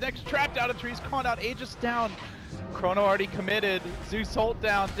Hao who's next, trapped out of trees, calling out Aegis down. Chrono already committed, Zeus ult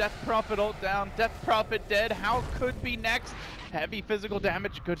down, Death Prophet ult down, Death Prophet dead, Hao could be next. Heavy physical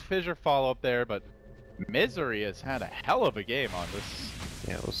damage, good fissure follow up there, but Misery has had a hell of a game on this.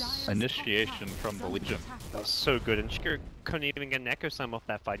 Yeah, it was initiation from the Legion. That was so good, and Shaker couldn't even get an Echo Slam off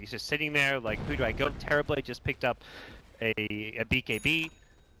that fight. He's just sitting there like, who do I go? Terrorblade just picked up a BKB.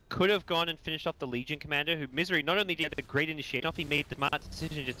 Could have gone and finished off the Legion commander, who Misery not only did a great initiation off, he made the smart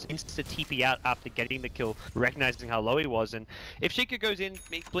decision just instant TP out after getting the kill, recognizing how low he was. And if Shaker goes in,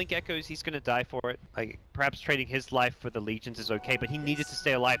 make Blink Echoes, he's going to die for it. Like, perhaps trading his life for the Legions is okay, but he needed to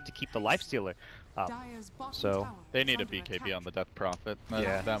stay alive to keep the Lifestealer up. So they need a BKB on the Death Prophet.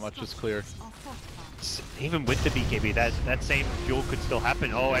 That much is clear. Even with the BKB, that same duel could still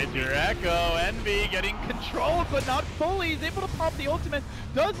happen. Oh, and your Echo, Envy getting controlled, but not fully. He's able to pop the ultimate.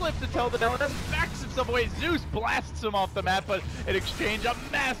 Does live to tell the tale, and then backs himself away. Zeus blasts him off the map, but in exchange, a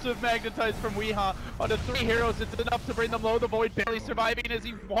massive magnetize from Weehaw onto 3 heroes. It's enough to bring them low. The Void barely surviving as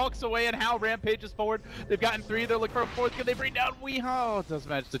he walks away, and Hal rampages forward. They've gotten 3. They're looking for a 4th. Can they bring down Weehaw? Oh, does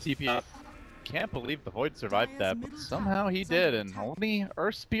manage to TP. Can't believe the Void survived that, but somehow he did, and only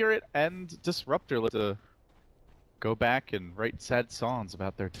Earth Spirit and Disruptor let to go back and write sad songs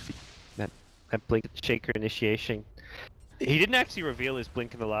about their defeat. That Blink Shaker initiation. He didn't actually reveal his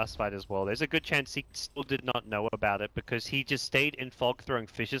blink in the last fight as well. There's a good chance he still did not know about it because he just stayed in fog throwing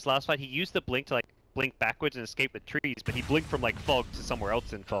fishes last fight. He used the blink to like blink backwards and escape the trees, but he blinked from like fog to somewhere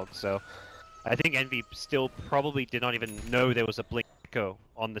else in fog, so I think Envy still probably did not even know there was a blink echo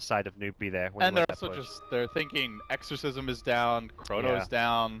on the side of Newbee there. And they're also they're thinking Exorcism is down, Chrono is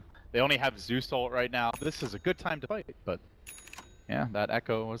down, they only have Zeus ult right now. This is a good time to fight, but yeah, that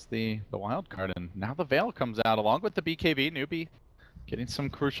Echo was the wild card, and now the Veil comes out along with the BKB. Newbee getting some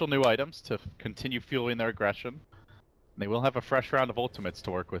crucial new items to continue fueling their aggression. They will have a fresh round of ultimates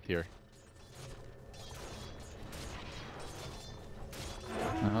to work with here.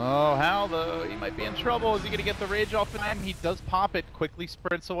 Oh, Hal though, he might be in trouble. Is he gonna get the rage off of him? He does pop it, quickly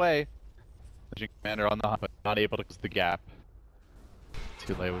sprints away. Legion Commander on the hop, but not able to close the gap.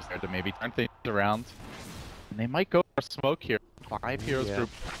 Tule was there to maybe turn things around. And they might go for smoke here. 5 heroes group,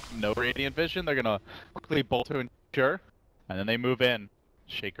 no Radiant Vision. They're gonna quickly bolt to ensure, and then they move in.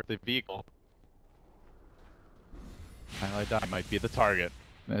 Shaker the vehicle. Highlight Die might be the target.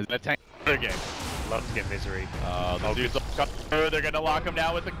 Is that tank game? love to get Misery. They're gonna lock him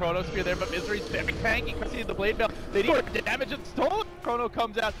down with the Chronosphere there, but Misery's very tanky. See the blade bell. They need more damage and stolen. Chrono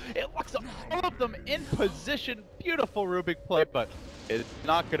comes out. It locks all of them in position. Beautiful Rubik play, but it's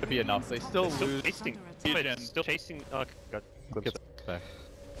not gonna be enough. They still lose. Still chasing. Oh, God. Back.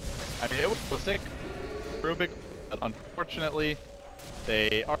 I mean, it was sick. Rubik, but unfortunately,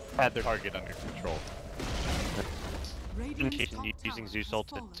 they had their target under control. Using Zeus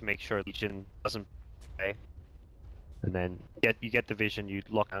ult to make sure Legion doesn't play. And then you get the vision, you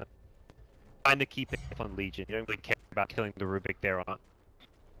lock out. Find the key pick on Legion. You don't really care about killing the Rubik there on.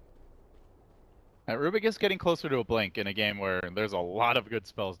 Rubik is getting closer to a blink in a game where there's a lot of good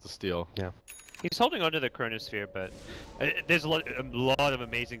spells to steal. Yeah. He's holding onto the Chronosphere, but there's a lot of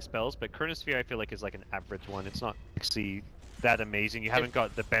amazing spells, but Chronosphere I feel like is like an average one. It's not actually that amazing. You haven't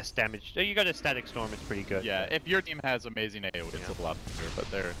got the best damage. You got a Static Storm, it's pretty good. Yeah, if your team has amazing AoE, it's a lot better,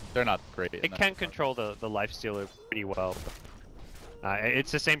 but they're not great. It can control the Lifestealer pretty well.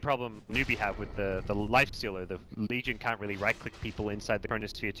 It's the same problem Newbee have with the Lifestealer. The Legion can't really right-click people inside the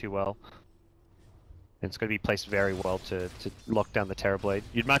Chronosphere too well. And it's going to be placed very well to lock down the Terrorblade.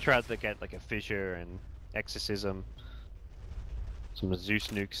 You'd much rather get like a Fissure and Exorcism. Some Zeus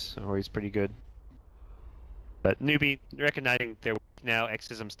nukes are always pretty good. But Newbee, recognizing they're weak now,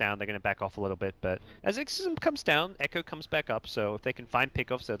 Exorcism's down, they're going to back off a little bit. But as Exorcism comes down, Echo comes back up, so if they can find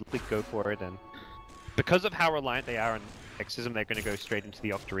pickoffs, they'll go for it. And because of how reliant they are on Exorcism, they're going to go straight into the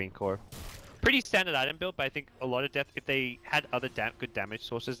Octarine Core. Pretty standard item build, but I think a lot of if they had other good damage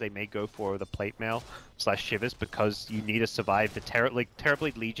sources, they may go for the Plate Mail / Shivers because you need to survive the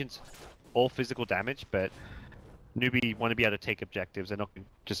Terrorblade Legions, all physical damage, but Newbee want to be able to take objectives. They're not going to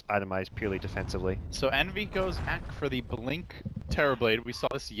just itemize purely defensively. So Envy goes back for the Blink Terrorblade. We saw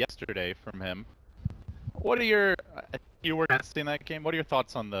this yesterday from him. What are your... you were testing that game. What are your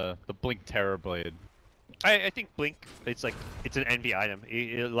thoughts on the Blink Terrorblade? I think Blink, it's an Envy item.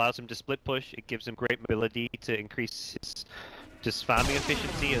 It allows him to split push. It gives him great mobility to increase his just farming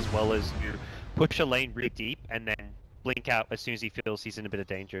efficiency, as well as to push a lane really deep and then blink out as soon as he feels he's in a bit of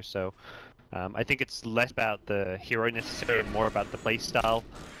danger. So I think it's less about the hero necessarily, more about the playstyle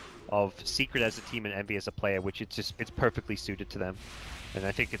of Secret as a team and Envy as a player, which it's perfectly suited to them. And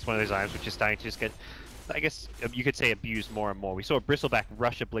I think it's one of those items which is starting to just get, I guess you could say, abused more and more. We saw Bristleback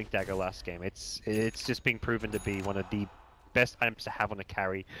rush a Blink Dagger last game. It's just being proven to be one of the best items to have on a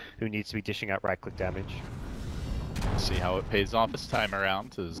carry who needs to be dishing out right-click damage. See how it pays off this time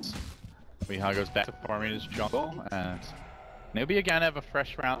around as Weehaw goes back to farming his jungle, and Newbee again have a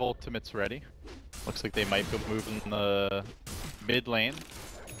fresh round of ultimates ready. Looks like they might be moving the mid lane.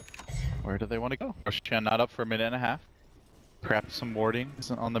 Where do they want to go? Roshan not up for a minute and a half. Perhaps some warding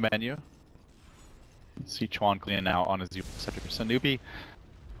isn't on the menu. See Chuan cleaning out on his sector. So Newbee,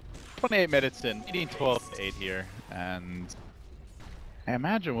 28 minutes in, leading 12-8 here, and I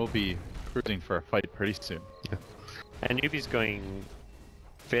imagine we'll be cruising for a fight pretty soon. Yeah. And Newbee's going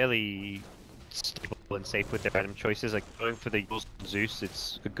fairly stable and safe with their item choices. Like going for the Zeus,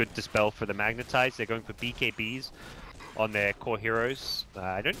 it's a good dispel for the Magnetize. They're going for BKBs on their core heroes.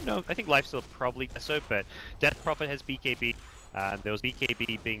 I don't know. I think Lifesteal probably so, but Death Prophet has BKB. There was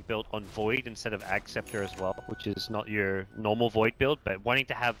BKB being built on Void instead of Ag Scepter as well, which is not your normal Void build, but wanting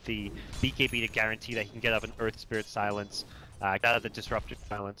to have the BKB to guarantee that he can get up an Earth Spirit Silence, get out of the Disruptive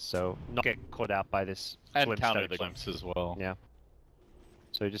Silence, so not get caught out by this and counter the glimpse as well. Yeah.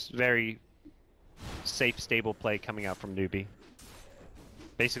 So just very safe, stable play coming out from Newbee.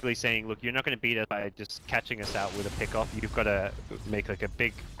 Basically saying, look, you're not going to beat us by just catching us out with a pick-off. You've got to make like a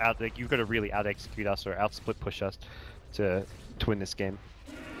big out. Like, you've got to really out-execute us or out-split push us to win this game.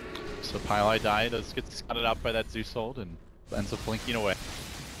 So Pylai Die does get scouted out by that Zeus ult and ends up blinking away.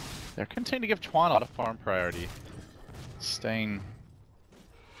 They're continuing to give Chuan a lot of farm priority, staying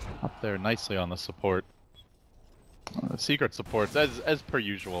up there nicely on the support. The secret supports, as per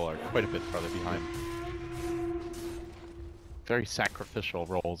usual, are quite a bit farther behind. Very sacrificial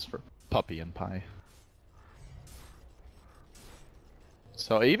roles for Puppey and Pi.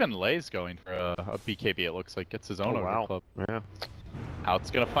 So even Lay's going for a BKB, it looks like, gets his own club. Yeah.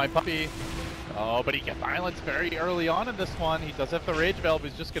 Out's gonna find Puppey. Oh, but he gets violence very early on in this one. He does have the Rage Bell, but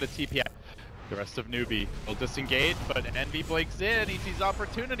he's just gonna TP out. The rest of Newbee will disengage, but Envy blinks in. He sees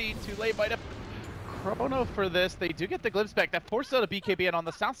opportunity to lay bite up Chrono for this. They do get the glimpse back. That forced out a BKB, and on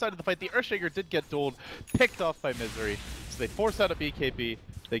the south side of the fight, the Earthshaker did get dueled, picked off by Misery. So they force out a BKB.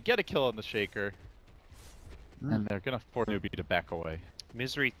 They get a kill on the Shaker, and they're gonna force Newbee to back away.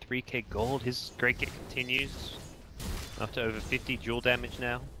 Misery 3k gold, his great game continues. Up to over 50 dual damage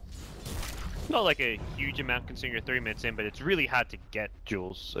now. not like a huge amount considering you're 3 minutes in, but it's really hard to get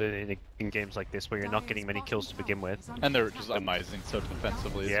jewels in games like this where you're not getting many kills to begin with. And they're just amazing so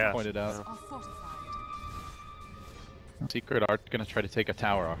defensively, as you pointed out. Secret are going to try to take a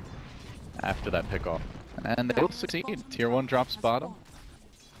tower off after that pick-off. And they will succeed. Tier 1 drops bottom.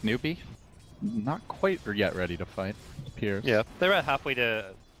 Newbee, not quite yet ready to fight. Appears. Yeah, they're at halfway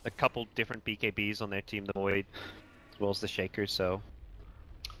to a couple different BKBs on their team, the Void, as well as the Shakers, so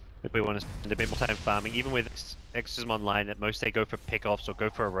if we want to spend a bit more time farming, even with Exorcism online, at most they go for pick-offs or go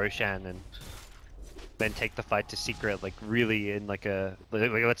for a Roshan and then take the fight to Secret, like really in like a,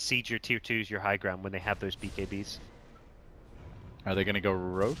 like let's siege your tier 2s, your high ground when they have those BKBs. Are they going to go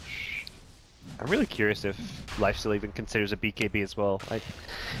Roche? I'm really curious if Lifesteal even considers a BKB as well.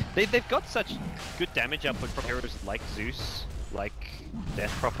 They've got such good damage output from heroes like Zeus, like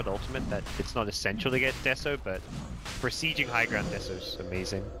Death Prophet Ultimate, that it's not essential to get Deso, but for sieging high ground, Deso's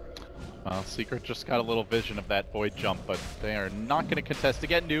amazing. Secret just got a little vision of that Void jump, but they are not going to contest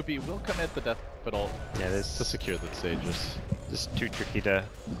again. Newbee will commit the Death Prophet ult to secure the stages. Just too tricky to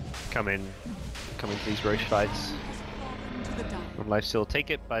come into these Roche fights. When Lifesteal take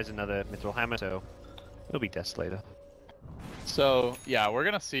it, buys another Mithril Hammer, so it'll be Death later. So yeah, we're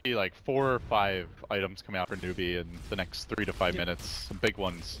gonna see like 4 or 5 items coming out for Newbee in the next 3 to 5 minutes. Some big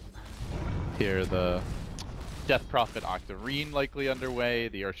ones here. The Death Prophet Octarine likely underway,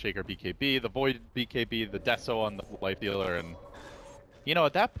 the Earthshaker BKB, the Void BKB, the Deso on the Life Dealer, and you know,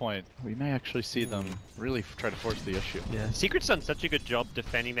 at that point, we may actually see them really try to force the issue. Yeah, Secret's done such a good job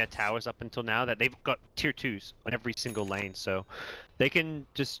defending their towers up until now that they've got tier 2s on every single lane, so they can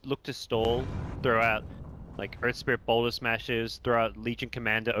just look to stall, throw out like Earth Spirit Boulder Smashes, throw out Legion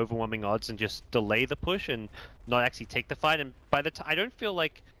Commander overwhelming odds, and just delay the push and not actually take the fight. And by the time, I don't feel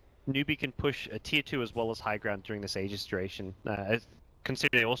like Newbee can push a tier 2 as well as high ground during this Aegis duration.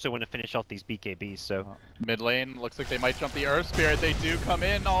 Considering they also want to finish off these BKBs, so... Mid lane, looks like they might jump the Earth Spirit. They do come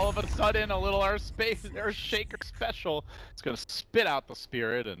in all of a sudden, a little Earth Shaker special. It's going to spit out the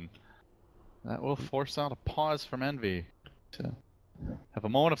Spirit, and that will force out a pause from Envy to have a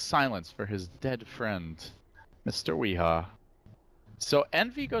moment of silence for his dead friend, Mr. Weehaw. So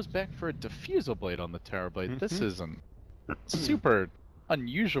Envy goes back for a Diffusal Blade on the Terrorblade. This is a super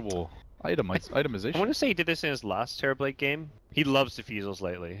unusual itemization. I want to say he did this in his last Terrorblade game. He loves diffusals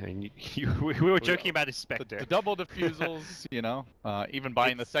lately. I mean, we were joking about his Spectre. The double diffusals, you know, even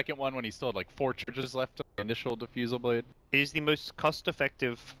buying the second one when he still had like 4 charges left of the initial Diffusal Blade. It is the most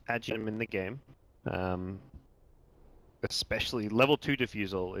cost-effective item in the game. Especially level 2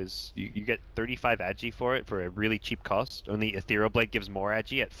 diffusal is you get 35 agi for it for a really cheap cost. Only Ethereal Blade gives more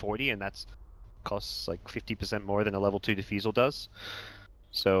agi at 40, and that's costs like 50% more than a level 2 diffusal does.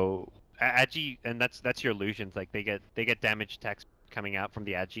 So agi, and that's your illusions. Like they get damage attacks coming out from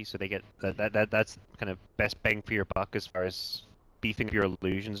the agi, so they get that's kind of best bang for your buck as far as beefing your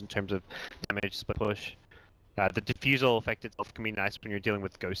illusions in terms of damage split push. The diffusal effect itself can be nice when you're dealing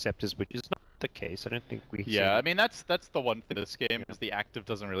with Ghost Scepters, which is not the case. I don't think we. Yeah, I mean that's the one thing this game is the active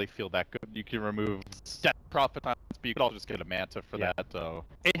doesn't really feel that good. You can remove Death Prophet, but you can also just get a Manta for that. So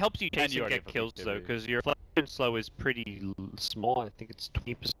it helps you chase and get kills though, because your fluctuation slow is pretty small. I think it's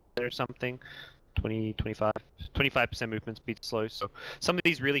 20% or something. 25% movement speed slow. So some of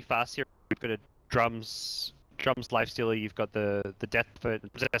these really fast here, we've got a drums lifestealer, you've got the Death Prophet,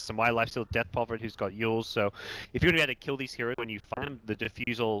 some Y lifestealer Death Prophet who's got Yules. So if you're going to be able to kill these heroes when you find them, the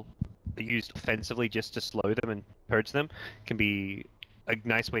diffusal used offensively just to slow them and purge them can be a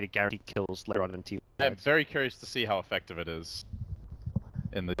nice way to guarantee kills later on in T1. I'm very curious to see how effective it is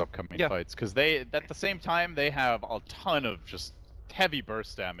in the upcoming fights, because they at the same time they have a ton of just heavy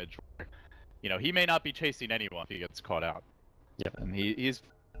burst damage. Where, you know, he may not be chasing anyone if he gets caught out. Yep. And he's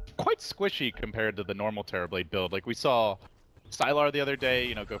quite squishy compared to the normal Terrorblade build. Like we saw Sylar the other day,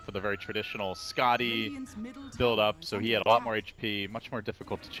 you know, go for the very traditional Scotty build up, so he had a lot more HP, much more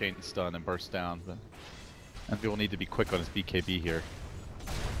difficult to chain stun and burst down. But Envy will need to be quick on his BKB here.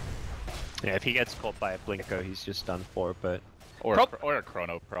 Yeah, if he gets caught by a Blinko, he's just done for, but... Or a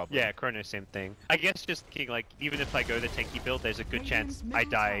Chrono, probably. Yeah, Chrono, same thing. I guess just thinking, like, even if I go the tanky build, there's a good chance I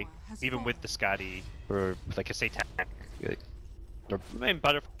die, even with the Scotty, or like a Satanic. Or, I mean,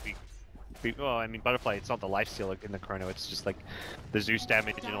 Butterfly... Well, I mean, Butterfly, it's not the lifesteal in the Chrono, it's just like the Zeus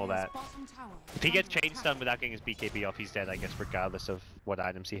damage and all that. If he gets chain stun without getting his BKB off, he's dead, I guess, regardless of what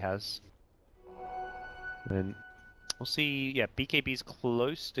items he has. And we'll see, yeah, BKB's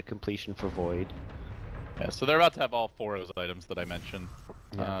close to completion for Void. Yeah, so they're about to have all 4 of those items that I mentioned.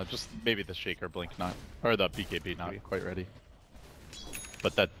 Yeah. Just maybe the Shaker Blink not, or the BKB not quite ready.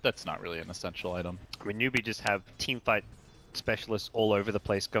 But that's not really an essential item. I mean, Newbee just have team fight specialists all over the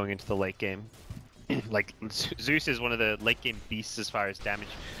place going into the late game. Like Zeus is one of the late game beasts as far as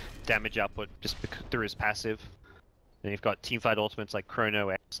damage output, just through his passive. And you've got teamfight ultimates like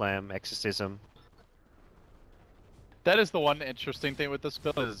Chrono, Slam, Exorcism. That is the one interesting thing with this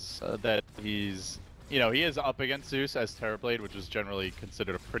build is that he's, you know, he is up against Zeus as Terrorblade, which is generally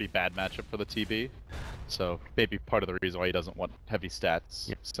considered a pretty bad matchup for the TB. So maybe part of the reason why he doesn't want heavy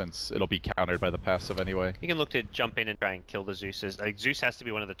stats, since it'll be countered by the passive anyway. You can look to jump in and try and kill the Zeuses. Like Zeus has to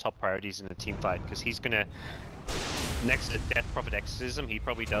be one of the top priorities in the team fight because he's gonna, next to Death Prophet Exorcism, he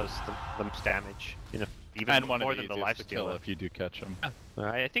probably does the most damage. You know, even more than the lifestealer. If you do catch him.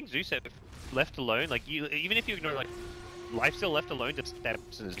 I think Zeus, if left alone, like even if you ignore like lifesteal left alone, just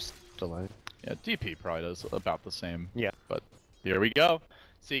stabs and Zeus left alone. Yeah, DP probably does about the same. Yeah. But here we go.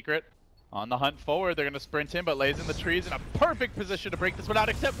 Secret on the hunt forward. They're going to sprint in, but lays in the trees in a perfect position to break this one out,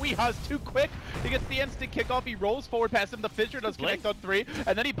 except Weeha's too quick. He gets the instant kickoff. He rolls forward past him. The Fissure does connect on 3,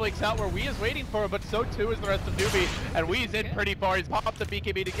 and then he blinks out where Wee is waiting for him, but so too is the rest of Newbee. And Wee's in pretty far. He's popped the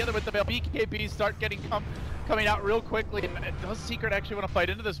BKB together with the Veil. BKBs start coming out real quickly. And does Secret actually want to fight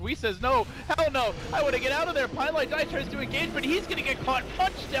into this? Wee says, no, hell no, I want to get out of there. Pylite Die tries to engage, but he's going to get caught,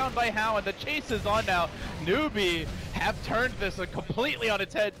 punched down by How, and the chase is on now. Newbee have turned this completely on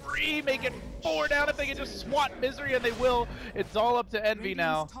its head. 3, make it 4 down if they can just swat Misery, and they will. It's all up to Envy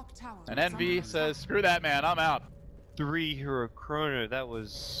now. And Envy says, screw that, man, I'm out. 3 hero Chrono, that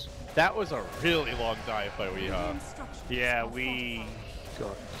was a really long dive by Weeha. Yeah, we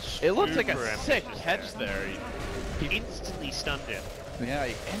got it looks like a sick catch there. He instantly stunned him. Yeah,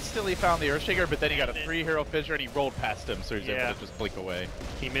 he instantly found the Earthshaker, but then he got a 3-hero Fissure and he rolled past him, so he's able to just blink away.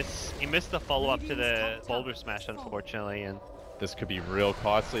 He missed the follow-up to the Boulder Smash, unfortunately, and this could be real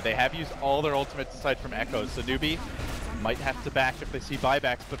costly. They have used all their ultimates aside from Echoes, so Newbee might have to back if they see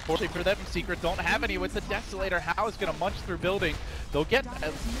buybacks, but fortunately for them, Secret don't have any with the Desolator. How is going to munch through building. They'll get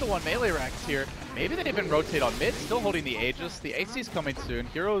at least the 1 melee racks here. Maybe they even rotate on mid, still holding the Aegis. The AC's coming soon.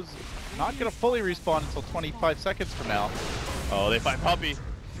 Hero's not going to fully respawn until 25 seconds from now. Oh, they find Puppey.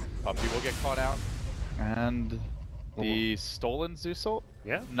 Puppey will get caught out. And the stolen Zeus ult?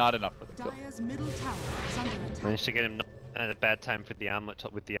 Yeah. Not enough for the kill. Managed to get him at a bad time for the armlet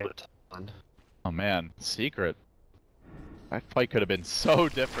with the armlet on. Oh man, Secret. That fight could have been so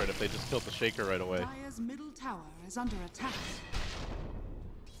different if they just killed the Shaker right away. Dire's middle tower is under attack.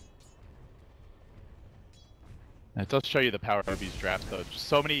 It does show you the power of these drafts though. Just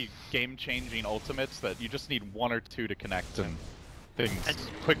so many game-changing ultimates that you just need 1 or 2 to connect and things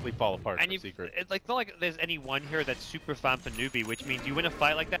quickly fall apart for Secret. It's like, not like there's any one hero that's super farm for Newbee, which means you win a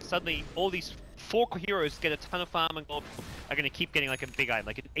fight like that, suddenly all these 4 heroes get a ton of farm and gold are going to keep getting like a big item.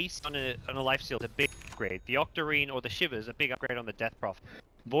 Like an Ace on a Lifesteal is a big upgrade. The Octarine or the Shivers a big upgrade on the Death Prof.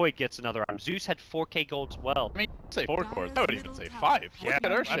 Void gets another item. Zeus had 4k gold as well. I mean, say 4 cores. I would even say 5. Look at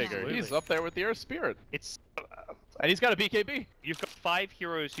Earthshaker. He's up there with the Earth Spirit. It's and he's got a BKB. You've got 5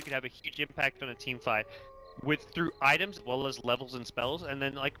 heroes who could have a huge impact on a team fight through items as well as levels and spells. And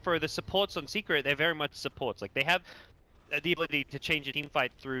then like for the supports on Secret, they're very much supports. Like they have the ability to change a team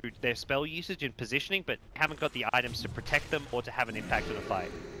fight through their spell usage and positioning, but haven't got the items to protect them or to have an impact on the fight.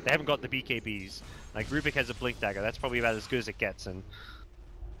 They haven't got the BKBs. Like Rubik has a Blink Dagger. That's probably about as good as it gets, and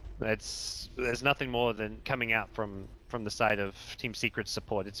there's nothing more than coming out from the side of Team Secret's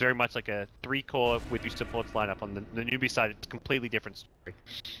support. It's very much like a 3-core with your supports lineup. On the Newbee side, it's a completely different story.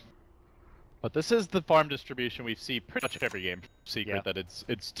 But this is the farm distribution we see pretty much every game. Secret that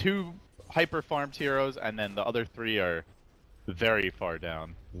it's 2 hyper farmed heroes, and then the other 3 are very far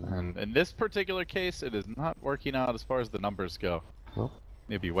down. And in this particular case, it is not working out as far as the numbers go. Well,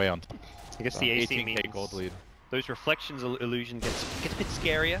 maybe way on top. I guess the AC 18k means gold lead. Those reflections illusion gets a bit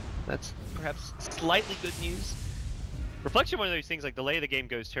scarier. That's perhaps slightly good news. Reflection, one of those things, like the later the game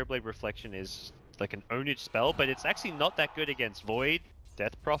goes, Terrorblade Reflection is like an ownage spell, but it's actually not that good against Void,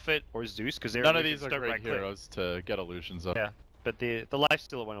 Death Prophet, or Zeus, because none of these are great heroes to get illusions up. Yeah, but the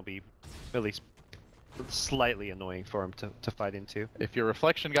Lifestealer one will be at least slightly annoying for him to fight into. If your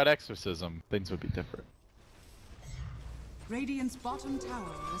Reflection got Exorcism, things would be different. Radiant's bottom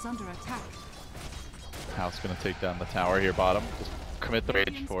tower is under attack. House gonna take down the tower here bottom. Just commit the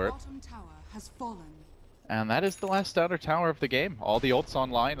rage for it. Bottom tower has fallen. And that is the last outer tower of the game. All the ults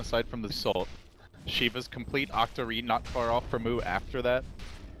online aside from the Salt. Shiva's complete. Octarine not far off for Mu after that.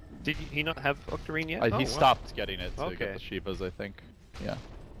 Did he not have Octarine yet? He stopped getting it to get the Shivas, I think. Yeah.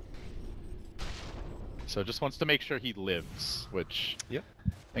 So just wants to make sure he lives, which... Yep.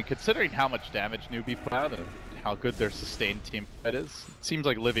 And considering how much damage Newbee put out, a how good their sustained team fight is. It seems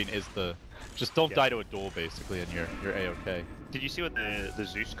like living is the just don't die to a duel basically, and you're a-okay. Did you see what the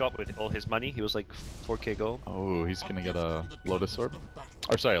Zeus got with all his money? He was like 4k gold. Oh, he's gonna get a Lotus Orb,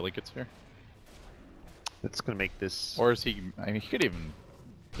 or sorry, a Liquid Sphere. That's gonna make this. Or is he? I mean, he could even.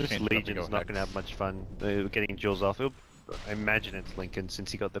 This Legion's not gonna have much fun. Getting Jules off. I imagine it's Lincoln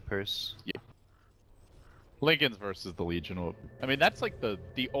since he got the purse. Yeah. Lincoln's versus the Legion. I mean, that's like the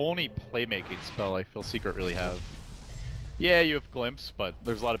only playmaking spell I feel Secret really have. Yeah, you have Glimpse, but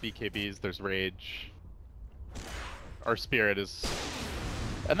there's a lot of BKBs, there's Rage. Our Spirit is...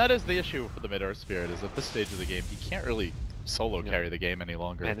 And that is the issue for the mid Earth Spirit, is at this stage of the game, he can't really solo carry the game any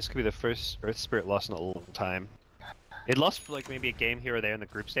longer. Man, this could be the first Earth Spirit loss in a long time. It lost for like maybe a game here or there in the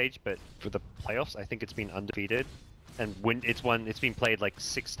group stage, but for the playoffs, I think it's been undefeated. And when it's been played like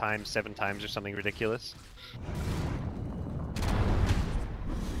 6 times, 7 times or something ridiculous.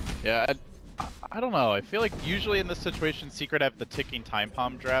 Yeah, I don't know. I feel like usually in this situation, Secret have the ticking time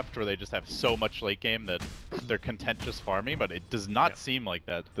bomb draft where they just have so much late game that they're content just farming, but it does not seem like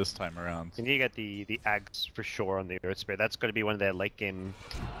that this time around. And you get the Ags for sure on the Earth Spirit. That's going to be one of their late game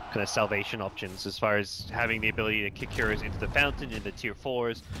kind of salvation options as far as having the ability to kick heroes into the fountain, into tier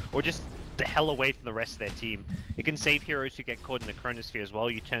 4s, or just the hell away from the rest of their team. It can save heroes who get caught in the Chronosphere as well.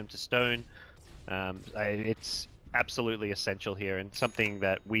 You turn them to stone. It's absolutely essential here and something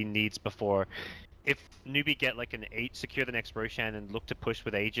that we needs before. If Newbee get like an 8, secure the next Roshan and look to push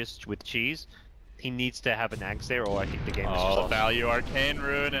with Aegis with Cheese, he needs to have an Ags there, or I think the game is just lost. Value Arcane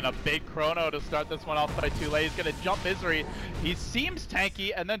Rune and a big Chrono to start this one off by too late. He's gonna jump Misery. He seems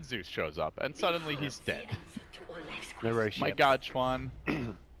tanky, and then Zeus shows up, and suddenly he's dead. No Roshan. My god, Chuan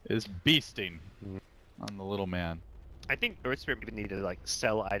is beasting on the little man. I think Earth Spirit even need to like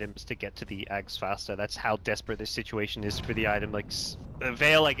sell items to get to the Ags faster. That's how desperate this situation is for the item. Like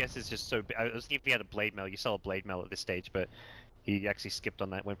Veil, I guess, is just so. I was thinking if he had a Blade Mail, you sell a Blade Mail at this stage, but he actually skipped on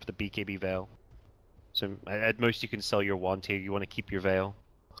that. Went for the BKB Veil. So at most you can sell your wand here. You want to keep your Veil,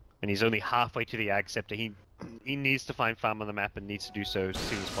 and he's only halfway to the Ag Scepter. He needs to find farm on the map and needs to do so as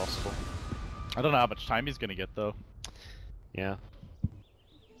soon as possible. I don't know how much time he's gonna get though. Yeah.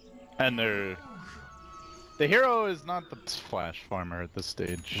 And the hero is not the Flash Farmer at this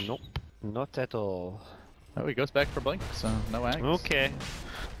stage. Nope, not at all. Oh, he goes back for Blink, so no Ags. Okay.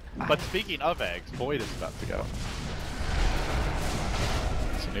 But speaking of Ags, Void is about to go.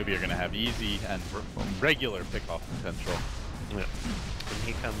 So Newbee are going to have easy and regular pickoff potential. Yeah. And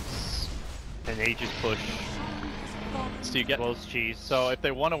here comes an Aegis push. So you get Cheese. So if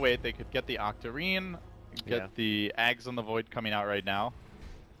they want to wait, they could get the Octarine, get the Ags on the Void coming out right now.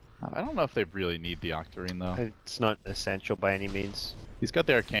 I don't know if they really need the Octarine though. It's not essential by any means. He's got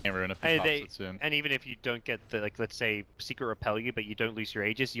the Arcane Rune if he pops it soon. And even if you don't get the, like, let's say Secret repel you, but you don't lose your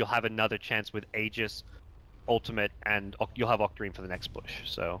Aegis, you'll have another chance with Aegis, Ultimate, and you'll have Octarine for the next push.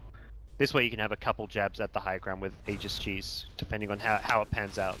 So this way you can have a couple jabs at the high ground with Aegis Cheese, depending on how it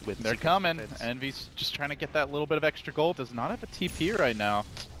pans out. With They're coming. Envy's just trying to get that little bit of extra gold. Does not have a TP right now.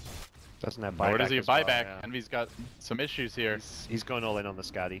 Doesn't have buyback. Nor does he have buyback. Well, yeah. Envy's got some issues here. He's going all in on the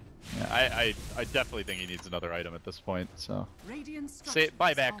Scotty. Yeah, I definitely think he needs another item at this point. So Say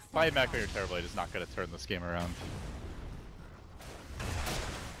buyback on your Terrorblade is not going to turn this game around.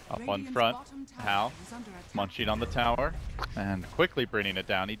 Up on front, Hal munching on the tower and quickly bringing it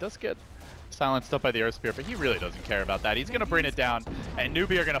down. He does get silenced up by the Earth Spirit, but he really doesn't care about that. He's going to bring it down, and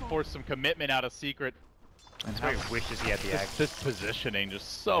Newbee are going to force some commitment out of Secret. And how he wishes he had the Ags. This positioning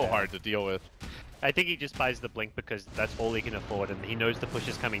just so hard to deal with. I think he just buys the Blink because that's all he can afford, and he knows the push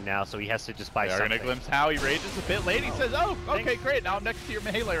is coming now, so he has to just buy something. They're gonna glimpse how he rages a bit late. He says, "Oh, okay, great. Now I'm next to your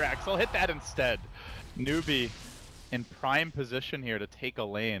melee racks. I'll hit that instead." Newbee in prime position here to take a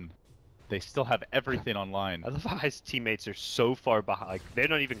lane. They still have everything online. I love how his teammates are so far behind. Like, they're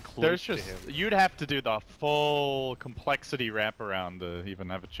not even close to him. You'd have to do the full complexity wraparound to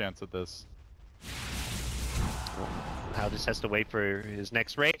even have a chance at this. Hal just has to wait for his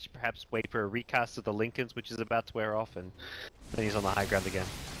next rage, perhaps wait for a recast of the Lincolns, which is about to wear off, and then he's on the high ground again.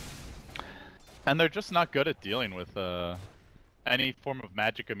 And they're just not good at dealing with any form of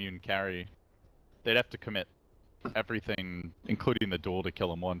magic immune carry. They'd have to commit everything, including the duel, to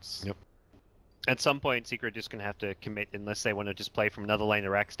kill him once. Yep. At some point, Secret just gonna have to commit unless they want to just play from another lane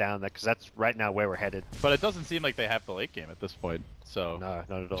of racks down, because that's right now where we're headed. But it doesn't seem like they have the late game at this point, so no,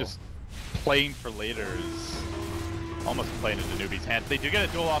 not at all. Just playing for later is almost playing into Newbee's hands. They do get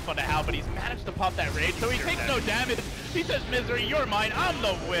a duel off onto Hal, but he's managed to pop that rage, so he takes no damage. He says, "Misery, you're mine. I'm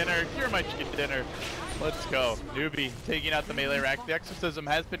the winner. You're my chicken dinner." Let's go. Newbee taking out the melee rack. The Exorcism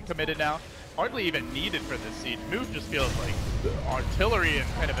has been committed now. Hardly even needed for this siege. Move just feels like artillery and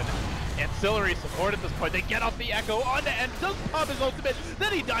kind of an ancillary support at this point. They get off the Echo on the end, does pop his ultimate,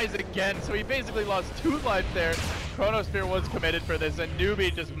 then he dies again, so he basically lost 2 life there. Chronosphere was committed for this, and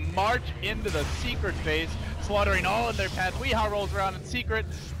Newbee just march into the Secret base, slaughtering all in their path. Weehaw rolls around in Secret,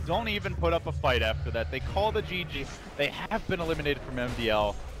 don't even put up a fight after that. They call the GG. They have been eliminated from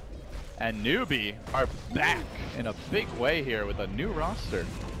MDL, and Newbee are back in a big way here with a new roster.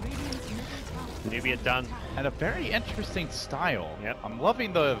 Newbee are done. And a very interesting style. Yep. I'm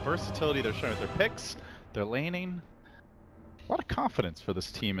loving the versatility they're showing with their picks, their laning. A lot of confidence for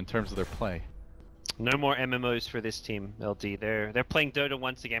this team in terms of their play. No more MMOs for this team, LD. They're playing Dota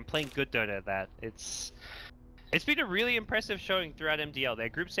once again, playing good Dota at that. It's been a really impressive showing throughout MDL. Their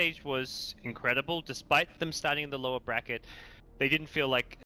group stage was incredible, despite them starting in the lower bracket. They didn't feel like